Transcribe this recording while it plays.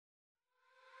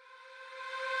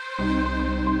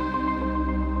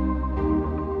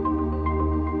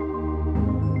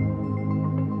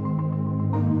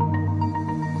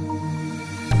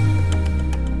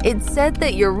It's said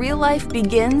that your real life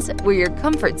begins where your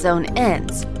comfort zone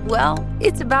ends. Well,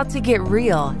 it's about to get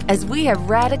real as we have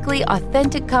radically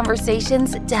authentic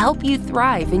conversations to help you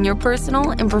thrive in your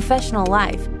personal and professional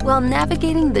life while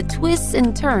navigating the twists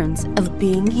and turns of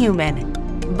being human.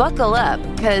 Buckle up,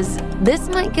 because This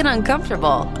Might Get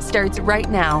Uncomfortable starts right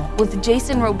now with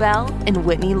Jason Robel and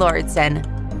Whitney Lauritsen.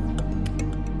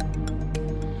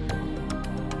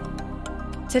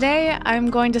 Today, I'm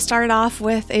going to start off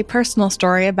with a personal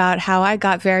story about how I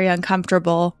got very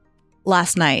uncomfortable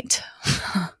last night.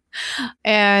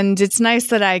 And it's nice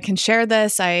that I can share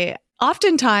this.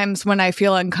 Oftentimes when I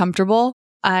feel uncomfortable,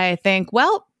 I think,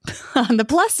 well, on the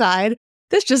plus side,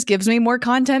 this just gives me more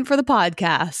content for the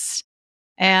podcast.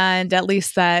 And at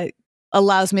least that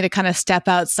allows me to kind of step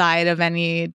outside of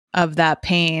any of that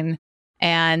pain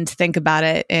and think about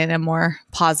it in a more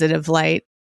positive light.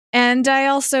 And I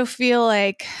also feel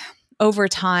like over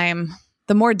time,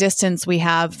 the more distance we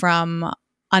have from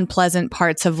unpleasant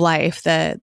parts of life,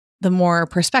 the more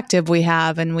perspective we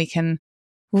have, and we can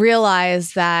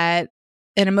realize that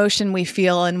an emotion we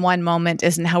feel in one moment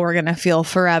isn't how we're going to feel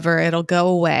forever. It'll go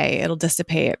away. It'll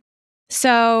dissipate.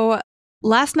 So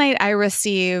last night I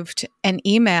received an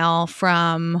email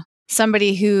from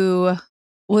somebody who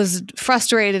was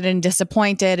frustrated and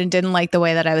disappointed and didn't like the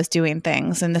way that I was doing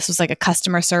things. And this was like a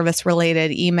customer service related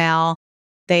email.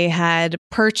 They had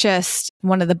purchased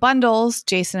one of the bundles.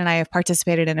 Jason and I have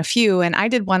participated in a few, and I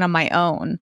did one on my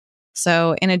own.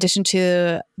 So in addition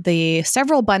to the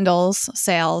several bundles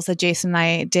sales that Jason and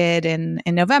I did in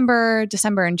November,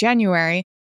 December, and January,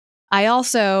 I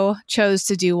also chose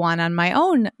to do one on my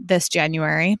own this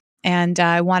January. And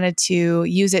I wanted to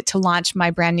use it to launch my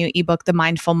brand new ebook, The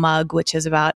Mindful Mug, which is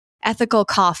about ethical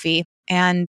coffee.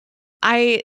 And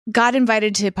I got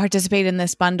invited to participate in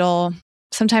this bundle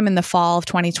sometime in the fall of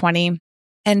 2020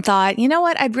 and thought, you know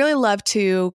what, I'd really love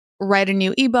to write a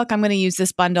new ebook. I'm going to use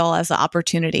this bundle as an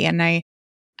opportunity. And I,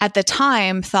 at the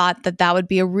time, thought that that would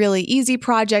be a really easy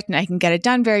project and I can get it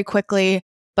done very quickly.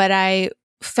 But I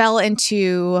fell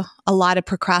into a lot of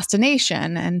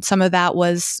procrastination. And some of that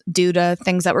was due to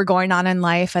things that were going on in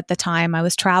life at the time. I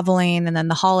was traveling and then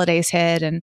the holidays hit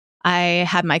and I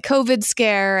had my COVID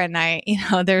scare and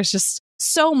there's just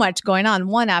so much going on,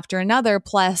 one after another.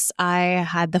 Plus I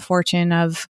had the fortune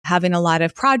of having a lot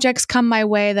of projects come my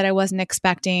way that I wasn't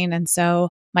expecting. And so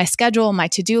my schedule, my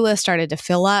to-do list started to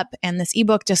fill up and this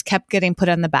ebook just kept getting put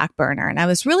on the back burner. And I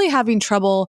was really having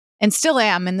trouble, and still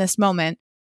am in this moment,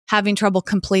 having trouble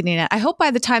completing it. I hope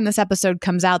by the time this episode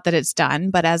comes out that it's done,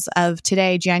 but as of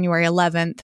today, January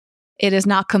 11th, it is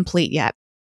not complete yet.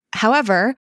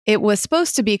 However, it was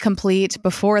supposed to be complete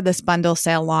before this bundle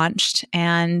sale launched,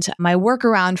 and my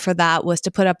workaround for that was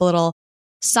to put up a little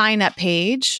sign-up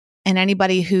page, and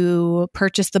anybody who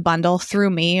purchased the bundle through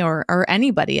me or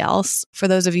anybody else, for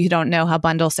those of you who don't know how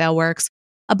bundle sale works,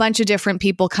 a bunch of different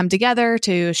people come together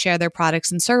to share their products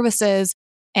and services,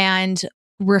 and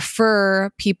refer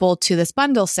people to this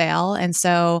bundle sale. And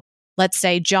so let's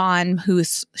say John,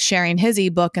 who's sharing his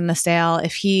ebook in the sale,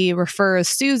 if he refers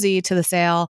Susie to the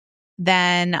sale,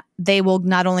 then they will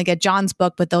not only get John's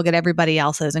book, but they'll get everybody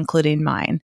else's, including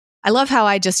mine. I love how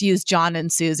I just use John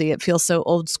and Susie. It feels so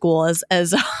old school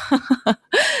as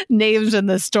names in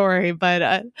the story.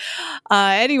 But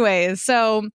anyways,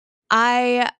 so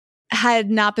I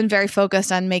had not been very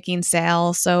focused on making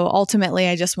sales. So ultimately,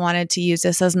 I just wanted to use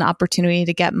this as an opportunity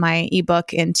to get my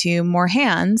ebook into more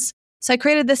hands. So I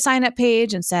created this sign-up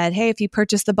page and said, hey, if you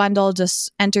purchase the bundle, just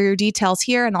enter your details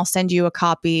here and I'll send you a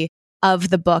copy of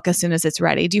the book as soon as it's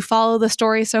ready. Do you follow the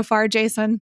story so far,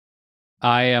 Jason?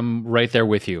 I am right there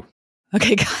with you.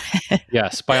 Okay, got it.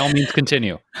 Yes, by all means,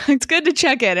 continue. It's good to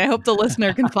check in. I hope the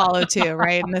listener can follow too,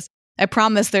 right? And I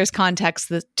promise there's context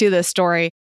to this story.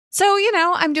 So,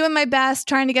 I'm doing my best,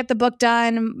 trying to get the book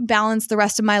done, balance the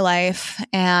rest of my life,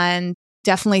 and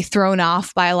definitely thrown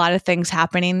off by a lot of things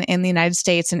happening in the United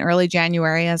States in early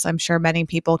January, as I'm sure many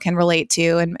people can relate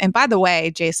to. And by the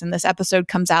way, Jason, this episode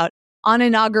comes out on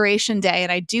Inauguration Day,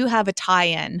 and I do have a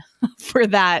tie-in for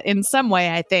that in some way,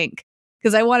 I think,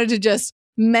 because I wanted to just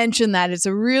mention that it's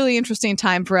a really interesting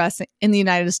time for us in the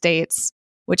United States,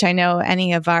 which I know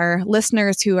any of our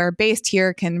listeners who are based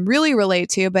here can really relate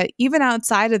to. But even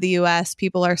outside of the US,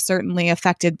 people are certainly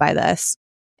affected by this.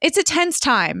 It's a tense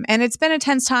time, and it's been a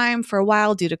tense time for a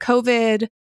while due to COVID.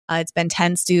 It's been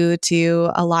tense due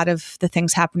to a lot of the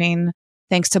things happening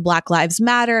thanks to Black Lives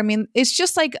Matter. I mean, it's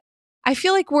just like, I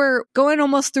feel like we're going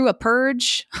almost through a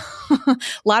purge, a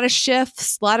lot of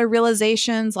shifts, a lot of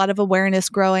realizations, a lot of awareness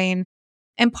growing.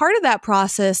 And part of that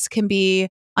process can be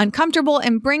uncomfortable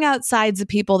and bring out sides of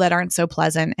people that aren't so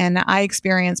pleasant. And I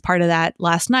experienced part of that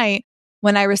last night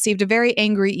when I received a very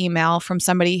angry email from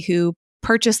somebody who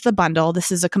purchased the bundle.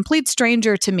 This is a complete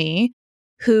stranger to me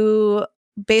who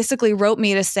basically wrote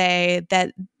me to say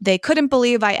that they couldn't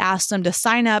believe I asked them to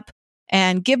sign up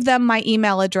and give them my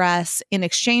email address in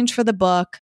exchange for the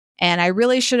book. And I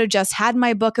really should have just had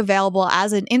my book available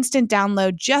as an instant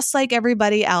download, just like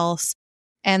everybody else.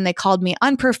 And they called me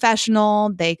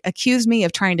unprofessional. They accused me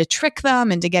of trying to trick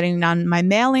them into getting on my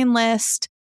mailing list.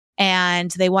 And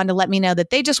they wanted to let me know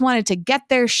that they just wanted to get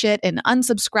their shit and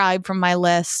unsubscribe from my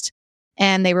list.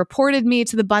 And they reported me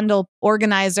to the bundle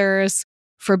organizers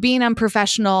for being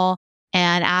unprofessional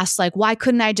and asked, like, why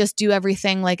couldn't I just do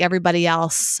everything like everybody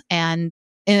else? And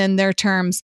in their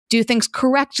terms, do things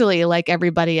correctly like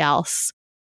everybody else.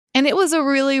 And it was a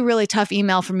really, really tough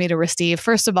email for me to receive.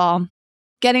 First of all,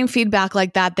 getting feedback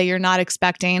like that you're not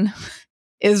expecting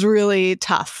is really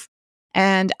tough.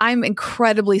 And I'm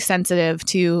incredibly sensitive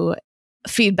to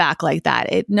feedback like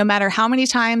that. No matter how many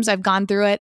times I've gone through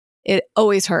it, it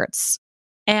always hurts.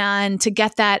 And to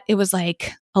get that, it was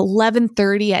like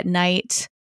 11:30 at night.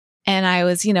 And I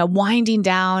was, winding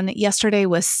down. Yesterday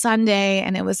was Sunday,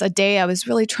 and it was a day I was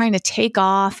really trying to take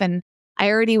off. And I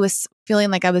already was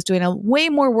feeling like I was doing way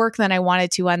more work than I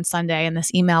wanted to on Sunday. And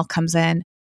this email comes in,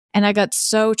 and I got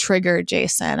so triggered,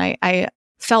 Jason. I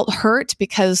felt hurt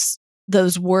because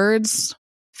those words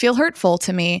feel hurtful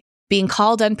to me. Being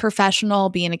called unprofessional,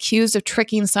 being accused of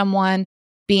tricking someone,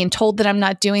 being told that I'm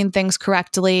not doing things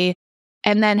correctly,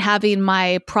 and then having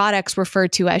my products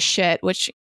referred to as shit, which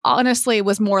honestly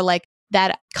was more like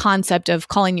that concept of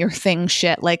calling your thing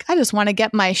shit. Like, I just want to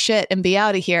get my shit and be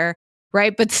out of here,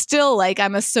 right? But still, like,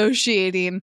 I'm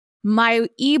associating my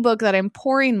ebook that I'm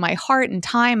pouring my heart and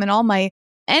time and all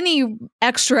any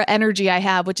extra energy I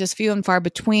have, which is few and far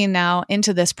between now,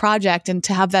 into this project, and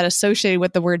to have that associated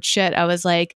with the word shit, I was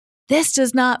like, this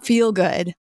does not feel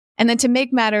good. And then to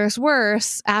make matters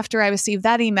worse, after I received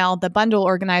that email, the bundle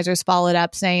organizers followed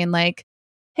up saying, like,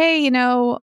 hey,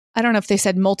 I don't know if they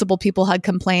said multiple people had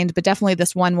complained, but definitely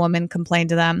this one woman complained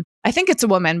to them. I think it's a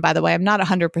woman, by the way. I'm not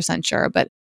 100% sure, but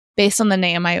based on the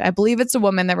name, I believe it's a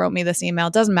woman that wrote me this email.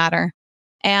 It doesn't matter.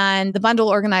 And the bundle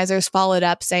organizers followed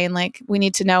up saying, like, we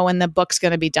need to know when the book's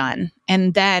going to be done.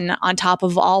 And then on top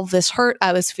of all this hurt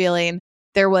I was feeling,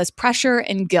 there was pressure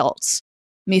and guilt.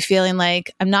 Me feeling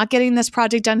like I'm not getting this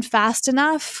project done fast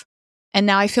enough. And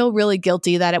now I feel really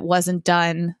guilty that it wasn't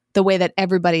done the way that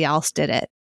everybody else did it.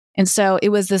 And so it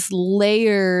was this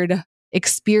layered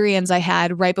experience I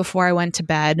had right before I went to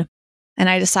bed. And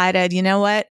I decided, you know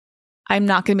what? I'm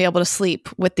not going to be able to sleep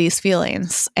with these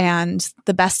feelings. And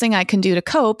the best thing I can do to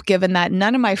cope, given that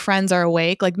none of my friends are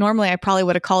awake, like normally I probably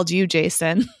would have called you,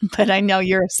 Jason, but I know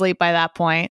you're asleep by that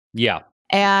point. Yeah.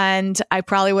 And I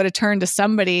probably would have turned to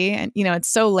somebody, and it's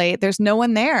so late, there's no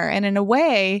one there. And in a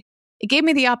way, it gave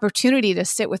me the opportunity to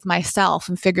sit with myself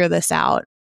and figure this out.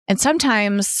 And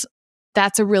sometimes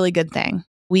that's a really good thing.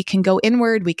 We can go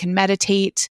inward, we can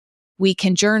meditate, we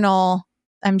can journal.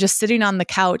 I'm just sitting on the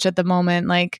couch at the moment,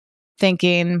 like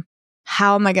thinking,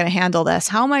 how am I going to handle this?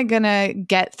 How am I going to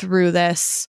get through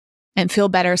this and feel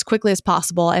better as quickly as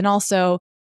possible? And also,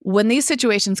 when these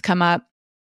situations come up,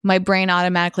 my brain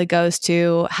automatically goes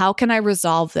to, how can I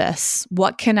resolve this?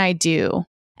 What can I do?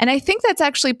 And I think that's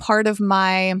actually part of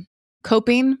my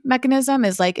coping mechanism,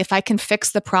 is like, if I can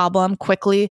fix the problem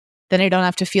quickly, then I don't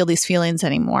have to feel these feelings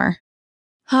anymore.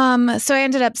 So I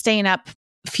ended up staying up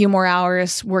a few more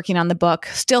hours working on the book.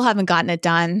 Still haven't gotten it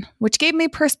done, which gave me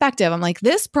perspective. I'm like,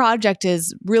 this project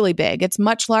is really big. It's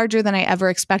much larger than I ever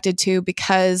expected to,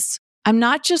 because I'm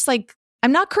not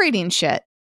creating shit.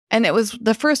 And it was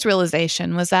the first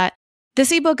realization was that this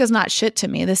ebook is not shit to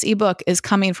me. This ebook is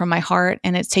coming from my heart,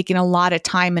 and it's taking a lot of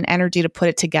time and energy to put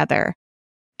it together.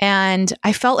 And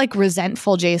I felt like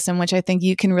resentful, Jason, which I think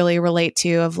you can really relate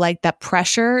to, of like that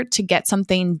pressure to get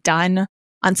something done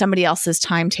on somebody else's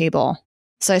timetable.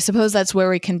 So I suppose that's where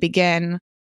we can begin.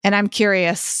 And I'm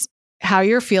curious how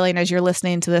you're feeling as you're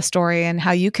listening to this story and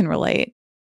how you can relate.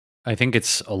 I think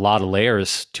it's a lot of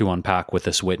layers to unpack with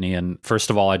this, Whitney. And first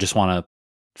of all, I just want to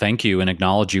thank you and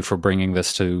acknowledge you for bringing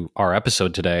this to our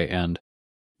episode today, and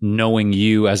knowing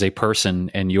you as a person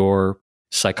and your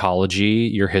psychology,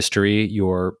 your history,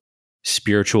 your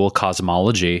spiritual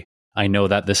cosmology. I know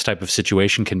that this type of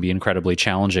situation can be incredibly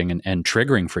challenging and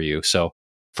triggering for you. So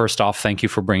first off, thank you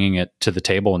for bringing it to the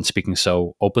table and speaking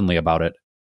so openly about it.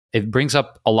 It brings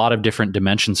up a lot of different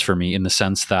dimensions for me, in the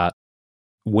sense that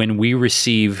when we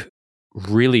receive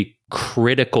really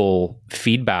critical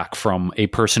feedback from a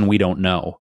person we don't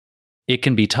know, it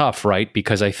can be tough, right?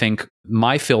 Because I think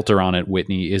my filter on it,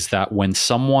 Whitney, is that when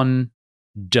someone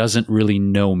doesn't really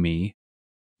know me,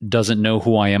 doesn't know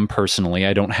who I am personally.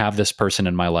 I don't have this person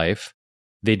in my life.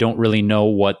 They don't really know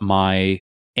what my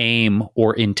aim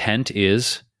or intent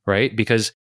is, right?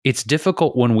 Because it's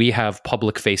difficult when we have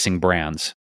public-facing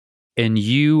brands. And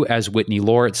you, as Whitney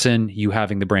Lauritsen, you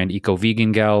having the brand Eco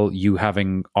Vegan Gal, you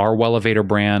having our Wellevator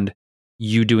brand,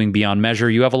 you doing Beyond Measure,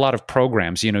 you have a lot of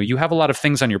programs. You have a lot of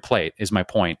things on your plate, is my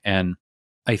point. And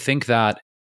I think that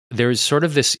there's sort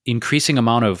of this increasing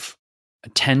amount of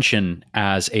attention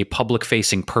as a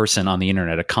public-facing person on the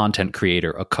internet, a content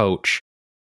creator, a coach,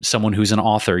 someone who's an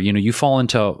author. You fall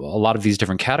into a lot of these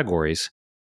different categories.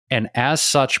 And as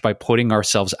such, by putting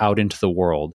ourselves out into the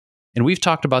world, and we've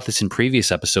talked about this in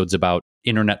previous episodes about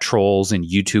internet trolls and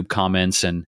YouTube comments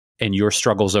and your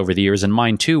struggles over the years, and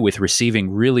mine too, with receiving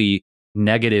really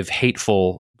negative,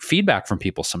 hateful feedback from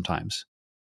people sometimes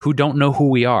who don't know who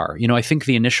we are. I think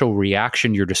the initial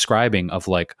reaction you're describing of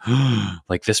like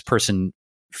this person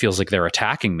feels like they're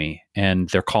attacking me and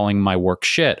they're calling my work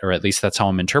shit, or at least that's how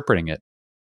I'm interpreting it.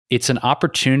 It's an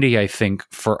opportunity, I think,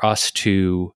 for us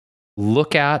to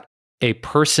look at a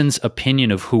person's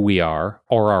opinion of who we are,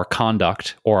 or our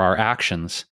conduct, or our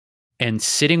actions, and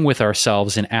sitting with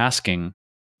ourselves and asking,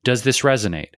 does this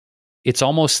resonate? It's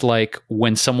almost like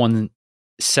when someone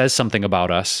says something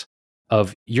about us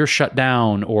of you're shut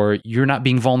down, or you're not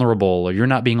being vulnerable, or you're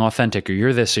not being authentic, or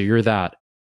you're this, or you're that.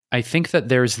 I think that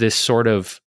there's this sort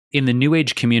of, in the New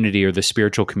Age community or the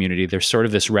spiritual community, there's sort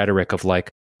of this rhetoric of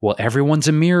like, well, everyone's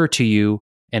a mirror to you.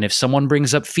 And if someone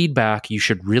brings up feedback, you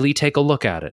should really take a look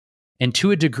at it. And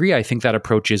to a degree, I think that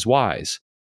approach is wise.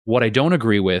 What I don't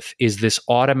agree with is this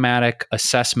automatic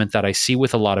assessment that I see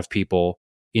with a lot of people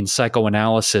in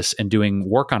psychoanalysis and doing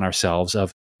work on ourselves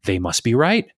of, they must be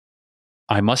right.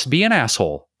 I must be an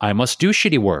asshole. I must do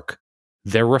shitty work.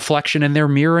 Their reflection and their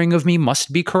mirroring of me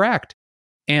must be correct.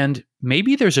 And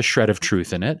maybe there's a shred of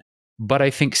truth in it, but I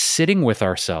think sitting with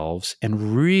ourselves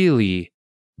and really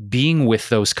being with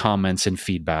those comments and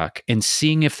feedback and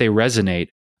seeing if they resonate,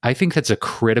 I think that's a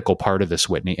critical part of this,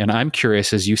 Whitney. And I'm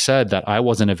curious, as you said, that I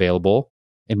wasn't available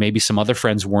and maybe some other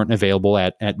friends weren't available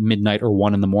at midnight or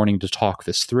 1 a.m. to talk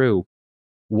this through.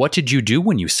 What did you do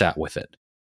when you sat with it?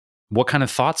 What kind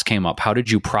of thoughts came up? How did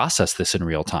you process this in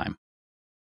real time?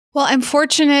 Well, I'm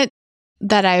fortunate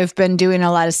that I've been doing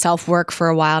a lot of self-work for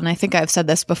a while. And I think I've said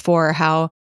this before, how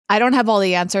I don't have all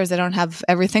the answers. I don't have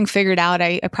everything figured out.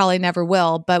 I probably never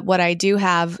will. But what I do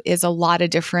have is a lot of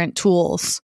different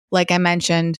tools. Like I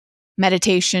mentioned,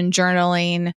 meditation,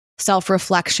 journaling,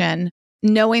 self-reflection,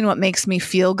 knowing what makes me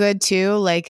feel good too.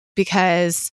 Like,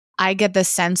 because I get this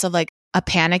sense of like a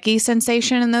panicky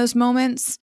sensation in those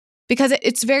moments because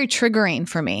it's very triggering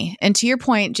for me. And to your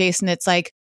point, Jason, it's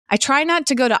like, I try not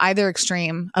to go to either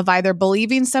extreme of either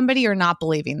believing somebody or not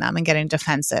believing them and getting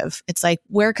defensive. It's like,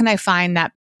 where can I find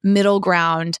that middle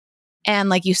ground? And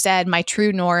like you said, my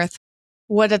true north,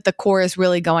 what at the core is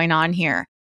really going on here?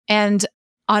 And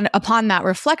upon that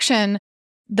reflection,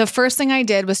 the first thing I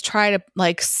did was try to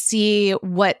like see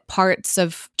what parts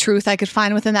of truth I could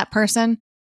find within that person.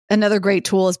 Another great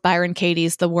tool is Byron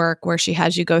Katie's The Work, where she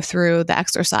has you go through the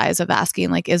exercise of asking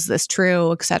like, is this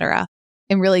true, et cetera,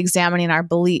 and really examining our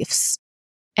beliefs.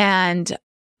 And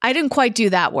I didn't quite do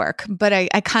that work, but I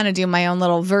kind of do my own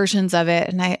little versions of it.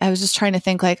 And I was just trying to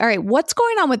think like, all right, what's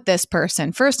going on with this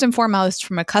person? First and foremost,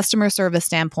 from a customer service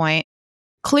standpoint,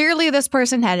 clearly this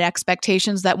person had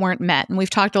expectations that weren't met. And we've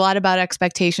talked a lot about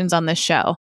expectations on this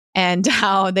show and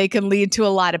how they can lead to a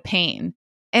lot of pain.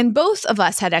 And both of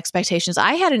us had expectations.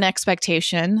 I had an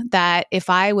expectation that if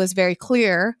I was very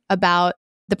clear about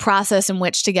the process in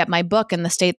which to get my book and the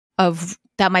state of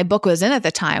that my book was in at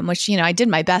the time, which, I did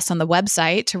my best on the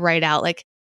website to write out, like,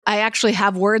 I actually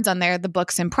have words on there. The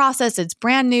book's in process. It's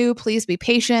brand new. Please be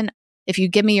patient. If you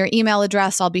give me your email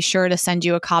address, I'll be sure to send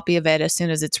you a copy of it as soon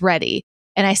as it's ready.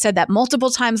 And I said that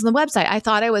multiple times on the website. I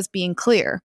thought I was being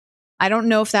clear. I don't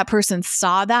know if that person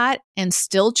saw that and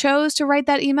still chose to write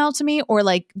that email to me, or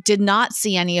like did not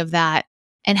see any of that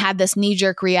and had this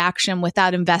knee-jerk reaction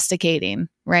without investigating,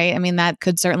 right? I mean, that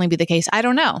could certainly be the case. I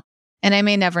don't know. And I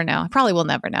may never know. I probably will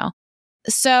never know.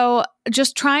 So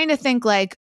just trying to think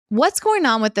like, what's going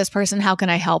on with this person? How can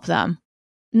I help them?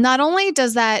 Not only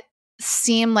does that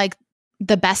seem like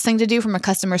the best thing to do from a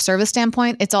customer service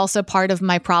standpoint, it's also part of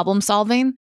my problem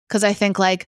solving. Because I think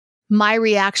like my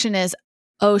reaction is,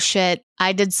 oh shit,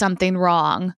 I did something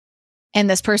wrong. And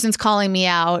this person's calling me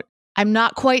out. I'm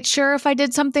not quite sure if I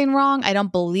did something wrong. I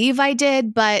don't believe I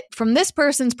did, but from this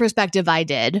person's perspective, I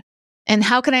did. And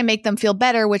how can I make them feel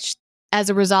better? Which as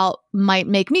a result might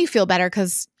make me feel better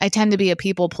because I tend to be a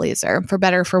people pleaser, for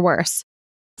better or for worse.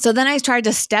 So then I tried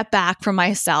to step back from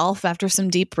myself after some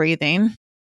deep breathing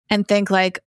and think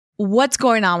like, what's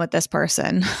going on with this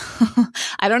person?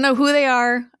 I don't know who they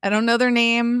are. I don't know their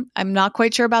name. I'm not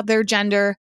quite sure about their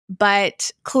gender,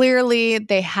 but clearly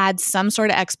they had some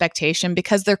sort of expectation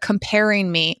because they're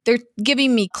comparing me. They're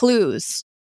giving me clues,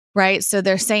 right? So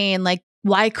they're saying like,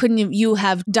 why couldn't you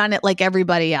have done it like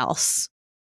everybody else?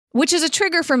 Which is a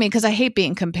trigger for me because I hate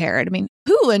being compared. I mean,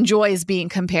 who enjoys being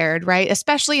compared, right?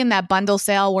 Especially in that bundle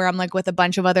sale where I'm like with a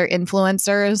bunch of other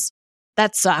influencers.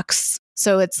 That sucks.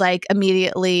 So it's like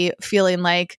immediately feeling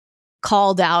like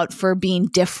called out for being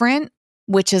different,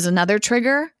 which is another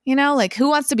trigger, you know, like who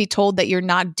wants to be told that you're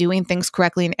not doing things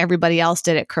correctly and everybody else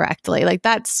did it correctly? Like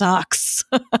that sucks.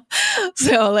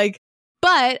 So like,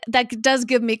 but that does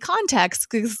give me context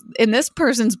because in this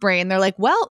person's brain, they're like,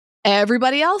 well,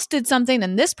 everybody else did something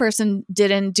and this person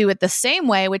didn't do it the same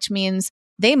way, which means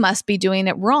they must be doing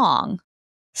it wrong.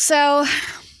 So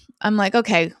I'm like,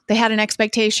 okay, they had an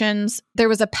expectations. There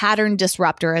was a pattern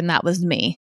disruptor and that was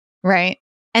me, right?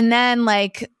 And then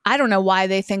like, I don't know why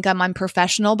they think I'm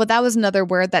unprofessional, but that was another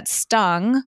word that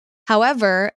stung.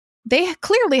 However, they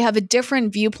clearly have a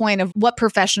different viewpoint of what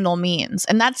professional means.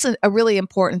 And that's a really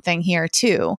important thing here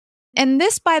too. And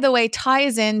this, by the way,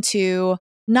 ties into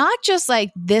not just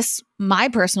like this, my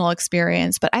personal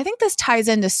experience, but I think this ties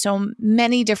into so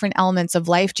many different elements of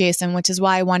life, Jason, which is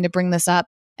why I wanted to bring this up.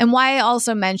 And why I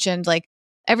also mentioned like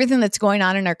everything that's going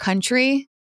on in our country,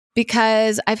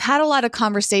 because I've had a lot of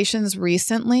conversations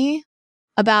recently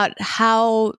about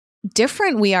how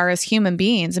different we are as human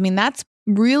beings. I mean, that's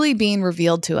really being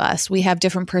revealed to us. We have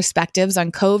different perspectives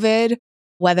on COVID,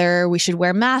 whether we should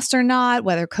wear masks or not,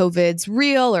 whether COVID's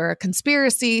real or a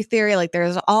conspiracy theory. Like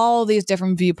there's all these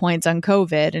different viewpoints on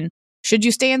COVID. And should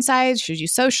you stay inside? Should you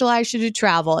socialize? Should you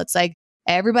travel? It's like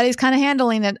everybody's kind of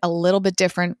handling it a little bit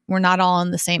different. We're not all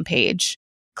on the same page.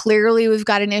 Clearly, we've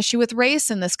got an issue with race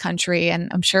in this country,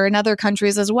 and I'm sure in other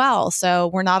countries as well.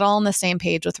 So we're not all on the same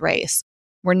page with race.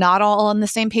 We're not all on the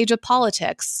same page with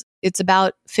politics. It's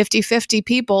about 50-50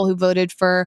 people who voted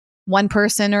for one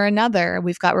person or another.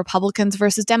 We've got Republicans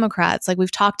versus Democrats. Like we've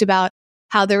talked about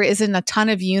how there isn't a ton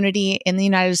of unity in the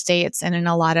United States and in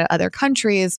a lot of other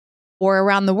countries or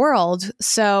around the world.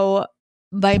 So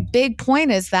my big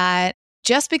point is that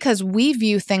just because we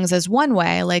view things as one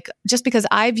way, like just because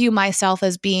I view myself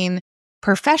as being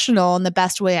professional in the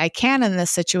best way I can in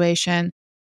this situation,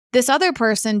 this other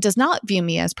person does not view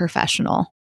me as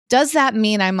professional. Does that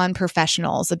mean I'm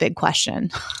unprofessional is a big question.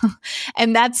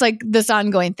 And that's like this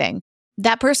ongoing thing.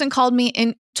 That person called me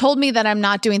and told me that I'm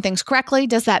not doing things correctly.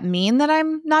 Does that mean that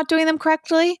I'm not doing them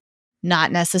correctly?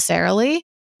 Not necessarily.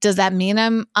 Does that mean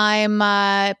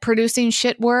I'm producing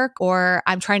shit work or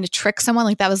I'm trying to trick someone?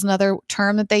 Like that was another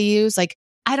term that they use. Like,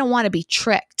 I don't want to be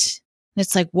tricked. And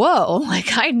it's like, whoa,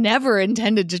 like I never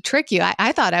intended to trick you.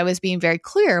 I thought I was being very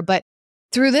clear, but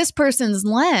through this person's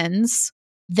lens,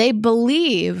 they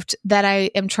believed that I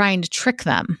am trying to trick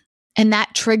them and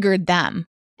that triggered them.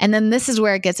 And then this is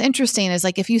where it gets interesting is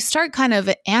like, if you start kind of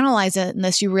analyzing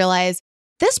this, you realize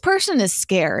this person is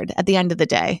scared at the end of the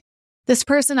day. This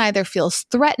person either feels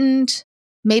threatened,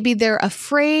 maybe they're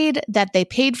afraid that they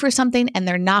paid for something and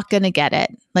they're not going to get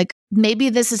it. Like maybe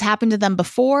this has happened to them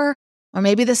before, or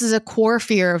maybe this is a core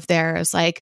fear of theirs.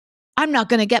 Like, I'm not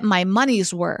going to get my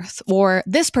money's worth, or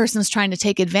this person's trying to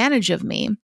take advantage of me.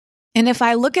 And if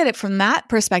I look at it from that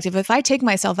perspective, if I take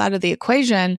myself out of the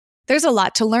equation, there's a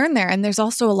lot to learn there. And there's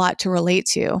also a lot to relate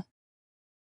to.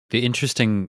 The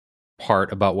interesting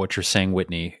part about what you're saying,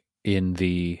 Whitney, in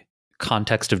the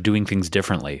context of doing things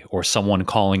differently, or someone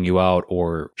calling you out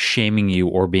or shaming you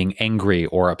or being angry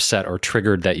or upset or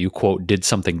triggered that you, quote, did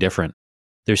something different.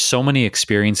 There's so many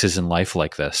experiences in life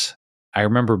like this. I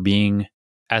remember being,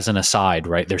 as an aside,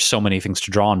 right? There's so many things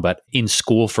to draw on, but in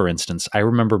school, for instance, I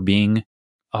remember being,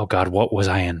 oh God, what was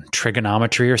I in?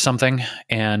 Trigonometry or something?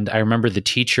 And I remember the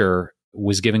teacher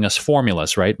was giving us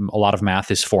formulas, right? A lot of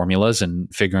math is formulas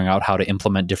and figuring out how to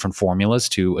implement different formulas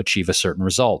to achieve a certain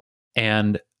result.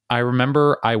 And I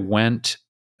remember I went,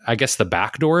 I guess the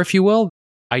back door, if you will.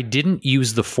 I didn't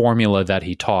use the formula that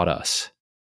he taught us.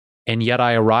 And yet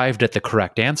I arrived at the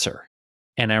correct answer.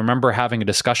 And I remember having a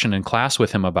discussion in class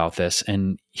with him about this,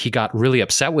 and he got really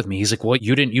upset with me. He's like, well,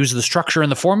 you didn't use the structure in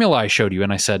the formula I showed you.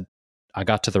 And I said, I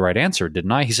got to the right answer,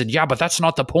 didn't I? He said, yeah, but that's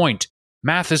not the point.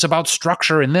 Math is about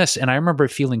structure in this. And I remember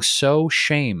feeling so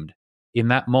shamed in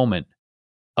that moment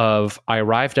of I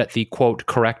arrived at the, quote,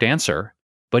 correct answer,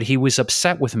 but he was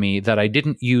upset with me that I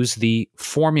didn't use the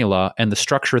formula and the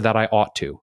structure that I ought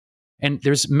to. And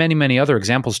there's many, many other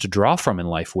examples to draw from in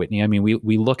life, Whitney. I mean,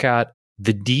 we look at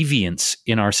the deviants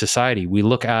in our society. We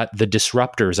look at the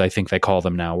disruptors, I think they call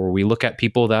them now, where we look at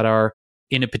people that are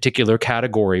in a particular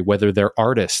category, whether they're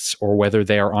artists or whether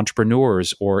they are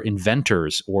entrepreneurs or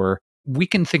inventors, or we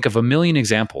can think of a million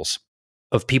examples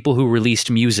of people who released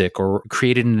music or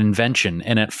created an invention.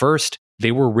 And at first,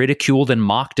 they were ridiculed and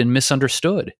mocked and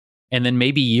misunderstood. And then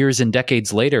maybe years and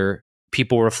decades later,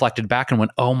 people reflected back and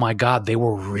went, oh my God, they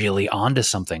were really onto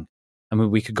something. I mean,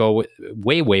 we could go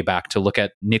way, way back to look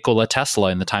at Nikola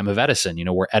Tesla in the time of Edison,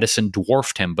 where Edison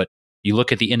dwarfed him. But you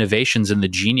look at the innovations and the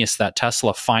genius that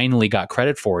Tesla finally got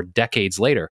credit for decades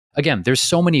later. Again, there's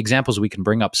so many examples we can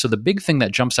bring up. So the big thing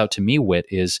that jumps out to me, Whit,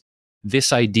 is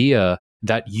this idea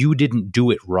that you didn't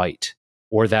do it right,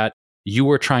 or that you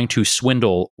were trying to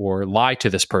swindle or lie to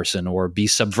this person or be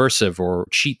subversive or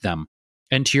cheat them.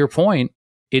 And to your point,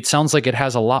 it sounds like it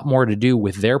has a lot more to do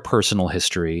with their personal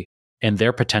history and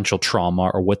their potential trauma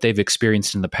or what they've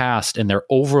experienced in the past, and they're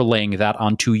overlaying that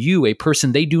onto you, a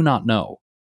person they do not know.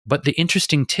 But the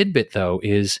interesting tidbit, though,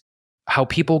 is how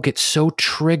people get so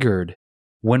triggered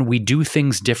when we do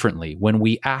things differently, when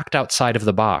we act outside of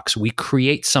the box, we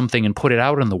create something and put it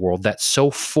out in the world that's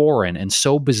so foreign and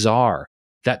so bizarre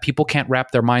that people can't wrap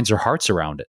their minds or hearts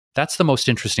around it. That's the most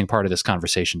interesting part of this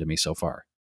conversation to me so far.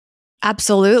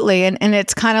 Absolutely. And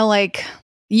it's kind of like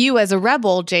you as a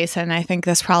rebel, Jason. I think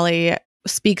this probably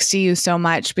speaks to you so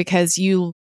much because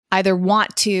you either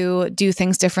want to do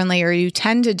things differently or you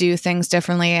tend to do things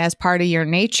differently as part of your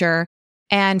nature.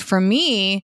 And for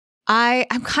me,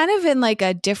 I'm kind of in like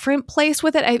a different place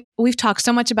with it. We've talked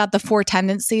so much about the 4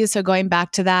 tendencies. So going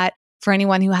back to that, for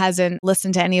anyone who hasn't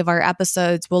listened to any of our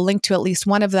episodes, we'll link to at least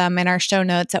one of them in our show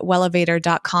notes at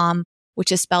wellevatr.com,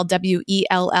 which is spelled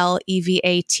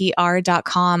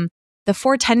WELLEVATR.com. The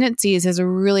 4 tendencies is a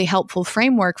really helpful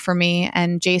framework for me.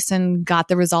 And Jason got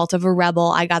the result of a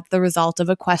rebel. I got the result of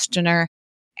a questioner.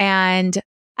 And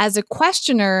as a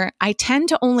questioner, I tend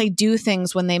to only do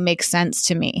things when they make sense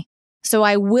to me. So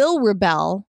I will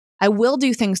rebel. I will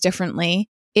do things differently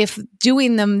if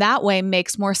doing them that way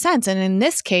makes more sense. And in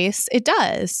this case, it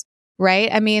does, right?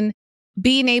 I mean,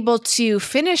 being able to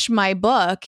finish my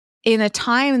book in a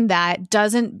time that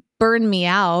doesn't burn me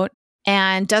out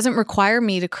and doesn't require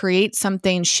me to create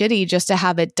something shitty just to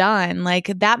have it done, like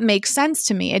that makes sense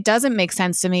to me. It doesn't make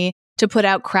sense to me to put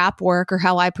out crap work or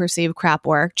how I perceive crap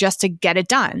work just to get it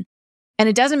done. And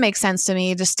it doesn't make sense to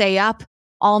me to stay up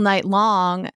all night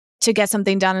long to get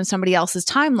something done in somebody else's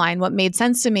timeline. What made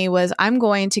sense to me was I'm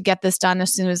going to get this done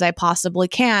as soon as I possibly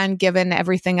can, given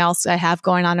everything else I have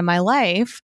going on in my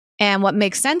life. And what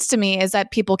makes sense to me is that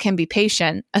people can be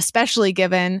patient, especially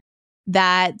given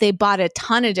that they bought a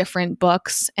ton of different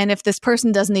books. And if this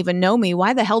person doesn't even know me,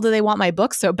 why the hell do they want my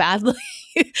book so badly?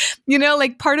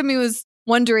 Like part of me was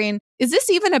wondering, is this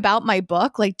even about my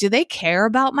book? Like, do they care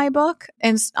about my book?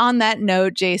 And on that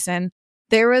note, Jason,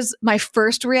 my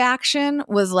first reaction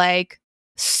was like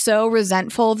so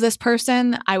resentful of this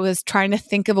person. I was trying to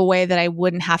think of a way that I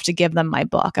wouldn't have to give them my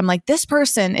book. I'm like, this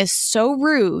person is so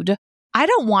rude. I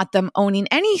don't want them owning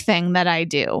anything that I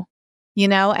do,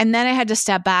 And then I had to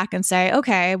step back and say,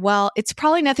 okay, well, it's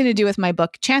probably nothing to do with my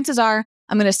book. Chances are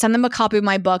I'm going to send them a copy of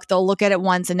my book. They'll look at it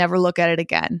once and never look at it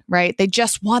again, right? They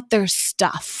just want their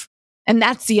stuff. And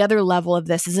that's the other level of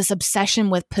this, is this obsession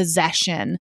with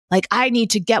possession. Like, I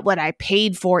need to get what I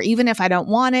paid for, even if I don't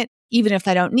want it, even if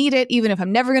I don't need it, even if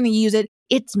I'm never going to use it,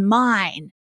 it's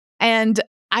mine. And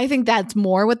I think that's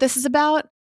more what this is about.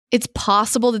 It's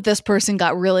possible that this person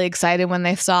got really excited when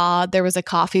they saw there was a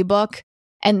coffee book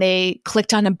and they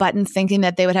clicked on a button thinking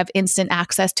that they would have instant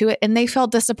access to it, and they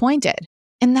felt disappointed.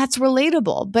 And that's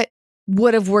relatable, but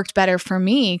would have worked better for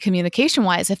me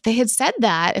communication-wise if they had said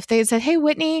that, if they had said, hey,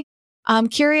 Whitney, I'm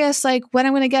curious, like, when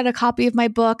I'm going to get a copy of my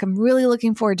book. I'm really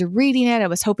looking forward to reading it. I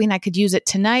was hoping I could use it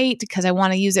tonight because I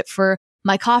want to use it for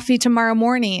my coffee tomorrow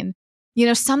morning.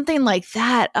 Something like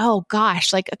that. Oh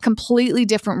gosh, like a completely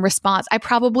different response. I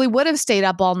probably would have stayed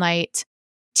up all night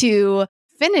to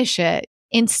finish it.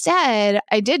 Instead,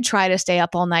 I did try to stay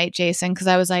up all night, Jason, because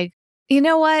I was like, you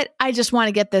know what? I just want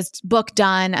to get this book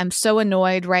done. I'm so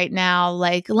annoyed right now.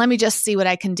 Like, let me just see what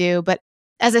I can do. But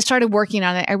as I started working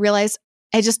on it, I realized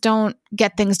I just don't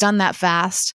get things done that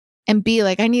fast. And B,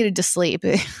 like, I needed to sleep.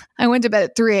 I went to bed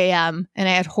at 3 a.m. and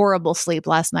I had horrible sleep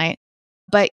last night.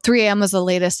 But 3 a.m. was the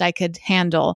latest I could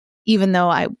handle, even though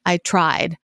I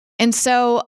tried. And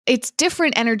so it's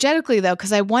different energetically, though,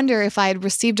 because I wonder if I had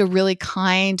received a really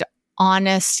kind,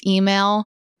 honest email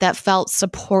that felt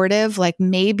supportive, like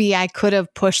maybe I could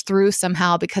have pushed through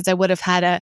somehow because I would have had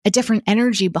a different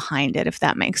energy behind it, if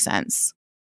that makes sense.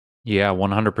 Yeah,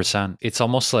 100%. It's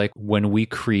almost like when we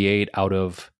create out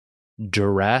of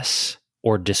duress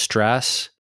or distress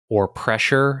or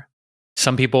pressure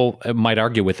some people might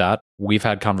argue with that. We've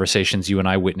had conversations, you and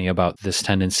I, Whitney, about this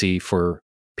tendency for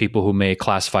people who may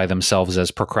classify themselves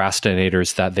as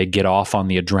procrastinators, that they get off on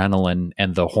the adrenaline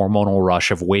and the hormonal rush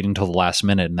of waiting till the last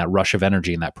minute and that rush of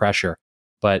energy and that pressure.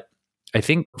 But I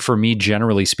think for me,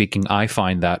 generally speaking, I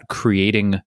find that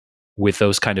creating with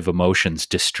those kind of emotions,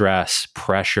 distress,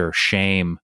 pressure,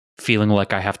 shame, feeling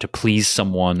like I have to please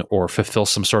someone or fulfill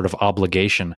some sort of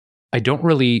obligation, I don't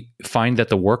really find that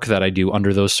the work that I do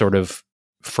under those sort of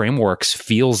frameworks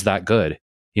feels that good.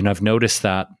 I've noticed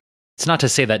that it's not to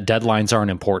say that deadlines aren't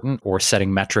important or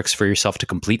setting metrics for yourself to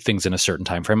complete things in a certain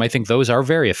time frame. I think those are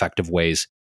very effective ways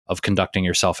of conducting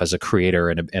yourself as a creator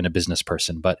and a business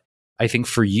person. But I think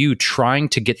for you, trying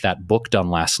to get that book done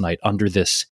last night under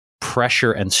this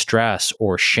pressure and stress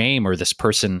or shame, or this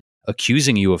person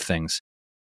accusing you of things,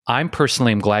 I'm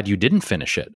personally am glad you didn't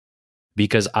finish it,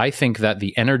 because I think that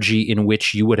the energy in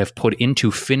which you would have put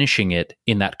into finishing it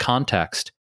in that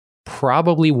context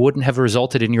probably wouldn't have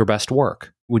resulted in your best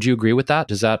work. Would you agree with that?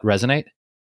 Does that resonate?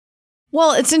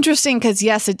 Well, it's interesting because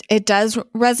yes, it does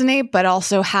resonate, but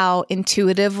also how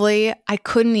intuitively I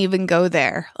couldn't even go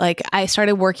there. Like I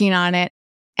started working on it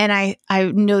and I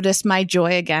noticed my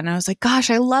joy again. I was like, gosh,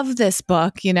 I love this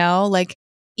book, like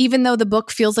even though the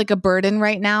book feels like a burden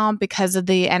right now because of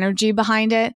the energy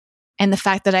behind it and the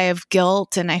fact that I have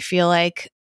guilt and I feel like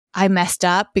I messed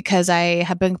up because I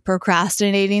have been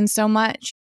procrastinating so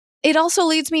much. It also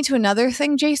leads me to another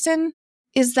thing, Jason,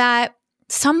 is that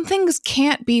some things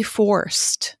can't be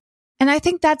forced. And I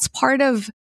think that's part of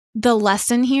the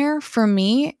lesson here for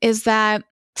me, is that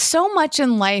so much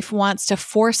in life wants to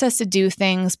force us to do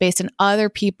things based on other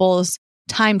people's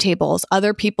timetables,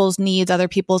 other people's needs, other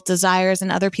people's desires,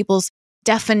 and other people's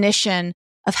definition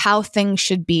of how things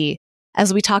should be.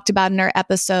 As we talked about in our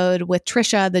episode with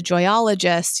Trisha, the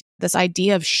joyologist, this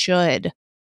idea of should.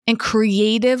 And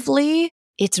creatively,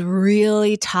 it's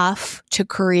really tough to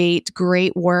create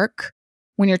great work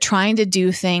when you're trying to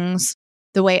do things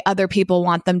the way other people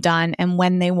want them done and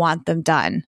when they want them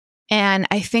done. And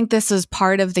I think this is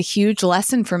part of the huge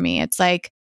lesson for me. It's like,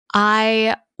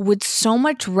 I would so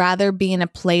much rather be in a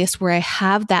place where I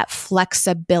have that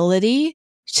flexibility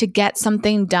to get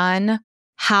something done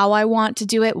how I want to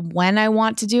do it, when I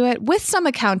want to do it, with some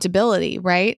accountability,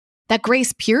 right? That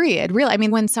grace period, really. I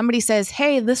mean, when somebody says,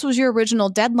 hey, this was your original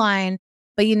deadline,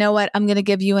 but you know what? I'm going to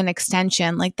give you an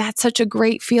extension. Like that's such a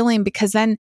great feeling, because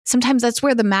then sometimes that's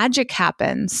where the magic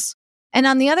happens. And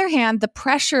on the other hand, the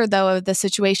pressure though of the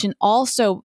situation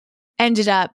also ended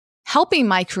up helping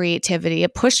my creativity.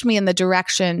 It pushed me in the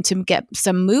direction to get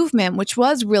some movement, which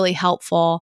was really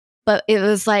helpful. But it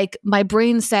was like my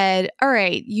brain said, all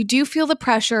right, you do feel the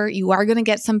pressure. You are going to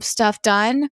get some stuff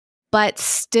done, but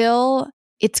still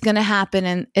it's going to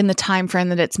happen in the time frame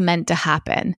that it's meant to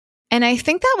happen. And I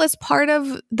think that was part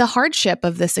of the hardship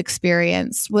of this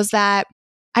experience, was that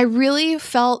I really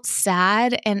felt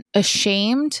sad and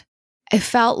ashamed. I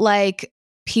felt like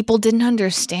people didn't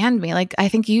understand me. Like, I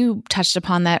think you touched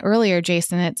upon that earlier,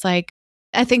 Jason. It's like,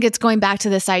 I think it's going back to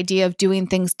this idea of doing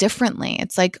things differently.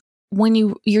 It's like when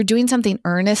you're doing something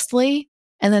earnestly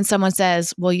and then someone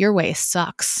says, well, your way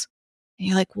sucks. And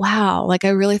you're like, wow, like I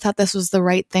really thought this was the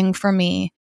right thing for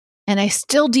me. And I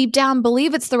still deep down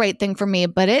believe it's the right thing for me,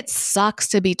 but it sucks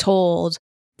to be told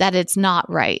that it's not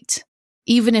right,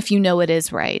 even if you know it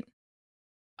is right.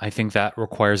 I think that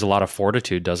requires a lot of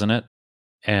fortitude, doesn't it?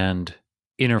 And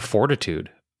inner fortitude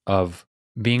of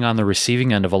being on the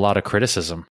receiving end of a lot of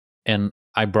criticism. And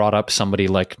I brought up somebody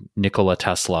like Nikola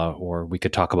Tesla, or we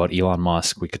could talk about Elon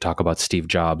Musk, we could talk about Steve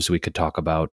Jobs, we could talk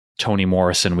about Toni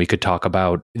Morrison, we could talk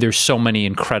about, there's so many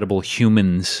incredible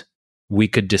humans we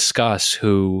could discuss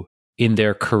who in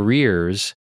their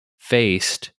careers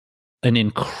faced an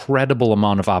incredible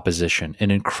amount of opposition,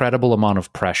 an incredible amount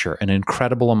of pressure, an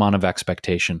incredible amount of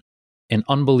expectation, an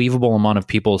unbelievable amount of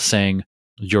people saying,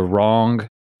 you're wrong,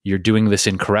 you're doing this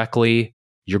incorrectly,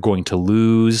 you're going to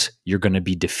lose, you're going to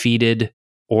be defeated.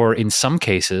 Or in some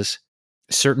cases,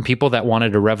 certain people that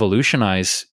wanted to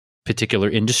revolutionize particular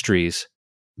industries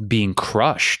being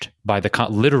crushed by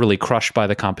literally crushed by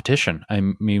the competition. I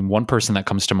mean, one person that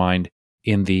comes to mind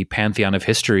in the pantheon of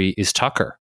history is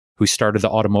Tucker, who started the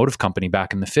automotive company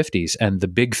back in the 50s. And the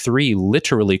big three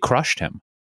literally crushed him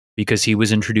because he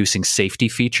was introducing safety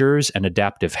features and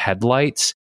adaptive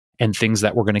headlights and things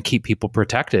that were going to keep people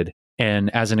protected. And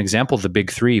as an example, the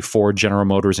big three, Ford, General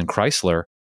Motors, and Chrysler,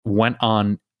 went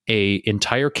on an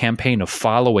entire campaign of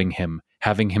following him,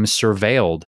 having him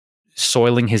surveilled,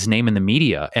 soiling his name in the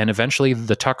media. And eventually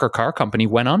the Tucker Car Company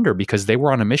went under because they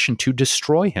were on a mission to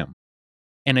destroy him.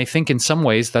 And I think in some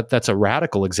ways that's a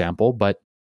radical example, but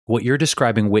what you're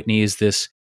describing, Whitney, is this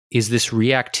is this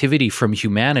reactivity from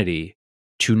humanity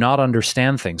to not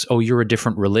understand things. Oh, you're a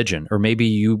different religion, or maybe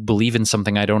you believe in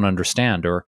something I don't understand,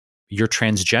 or you're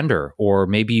transgender, or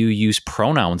maybe you use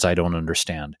pronouns I don't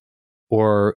understand.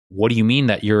 Or what do you mean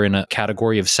that you're in a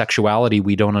category of sexuality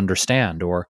we don't understand?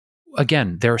 Or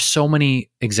again, there are so many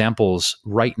examples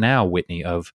right now, Whitney,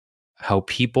 of how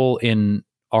people in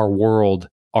our world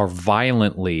are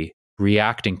violently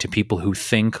reacting to people who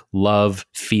think, love,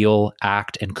 feel,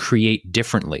 act, and create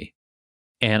differently.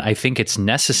 And I think it's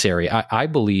necessary. I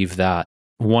believe that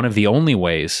one of the only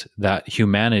ways that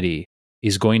humanity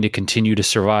is going to continue to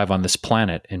survive on this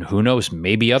planet, and who knows,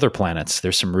 maybe other planets.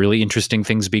 There's some really interesting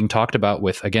things being talked about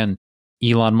with, again,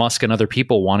 Elon Musk and other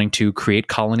people wanting to create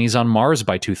colonies on Mars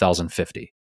by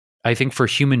 2050. I think for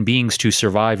human beings to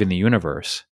survive in the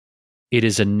universe, it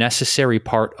is a necessary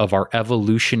part of our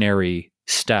evolutionary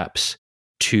steps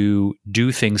to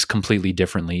do things completely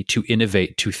differently, to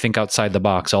innovate, to think outside the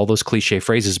box, all those cliche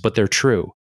phrases, but they're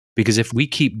true. Because if we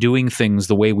keep doing things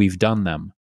the way we've done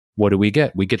them, what do we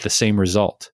get? We get the same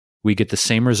result. We get the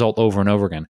same result over and over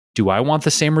again. Do I want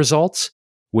the same results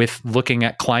with looking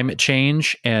at climate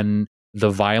change and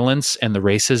the violence and the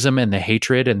racism and the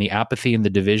hatred and the apathy and the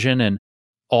division and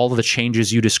all of the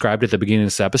changes you described at the beginning of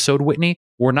this episode, Whitney?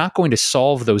 We're not going to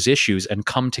solve those issues and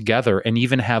come together and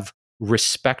even have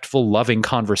respectful, loving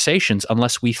conversations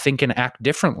unless we think and act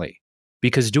differently.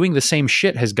 Because doing the same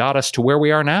shit has got us to where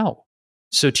we are now.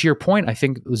 So to your point, I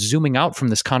think zooming out from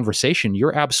this conversation,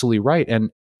 you're absolutely right. And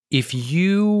if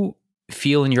you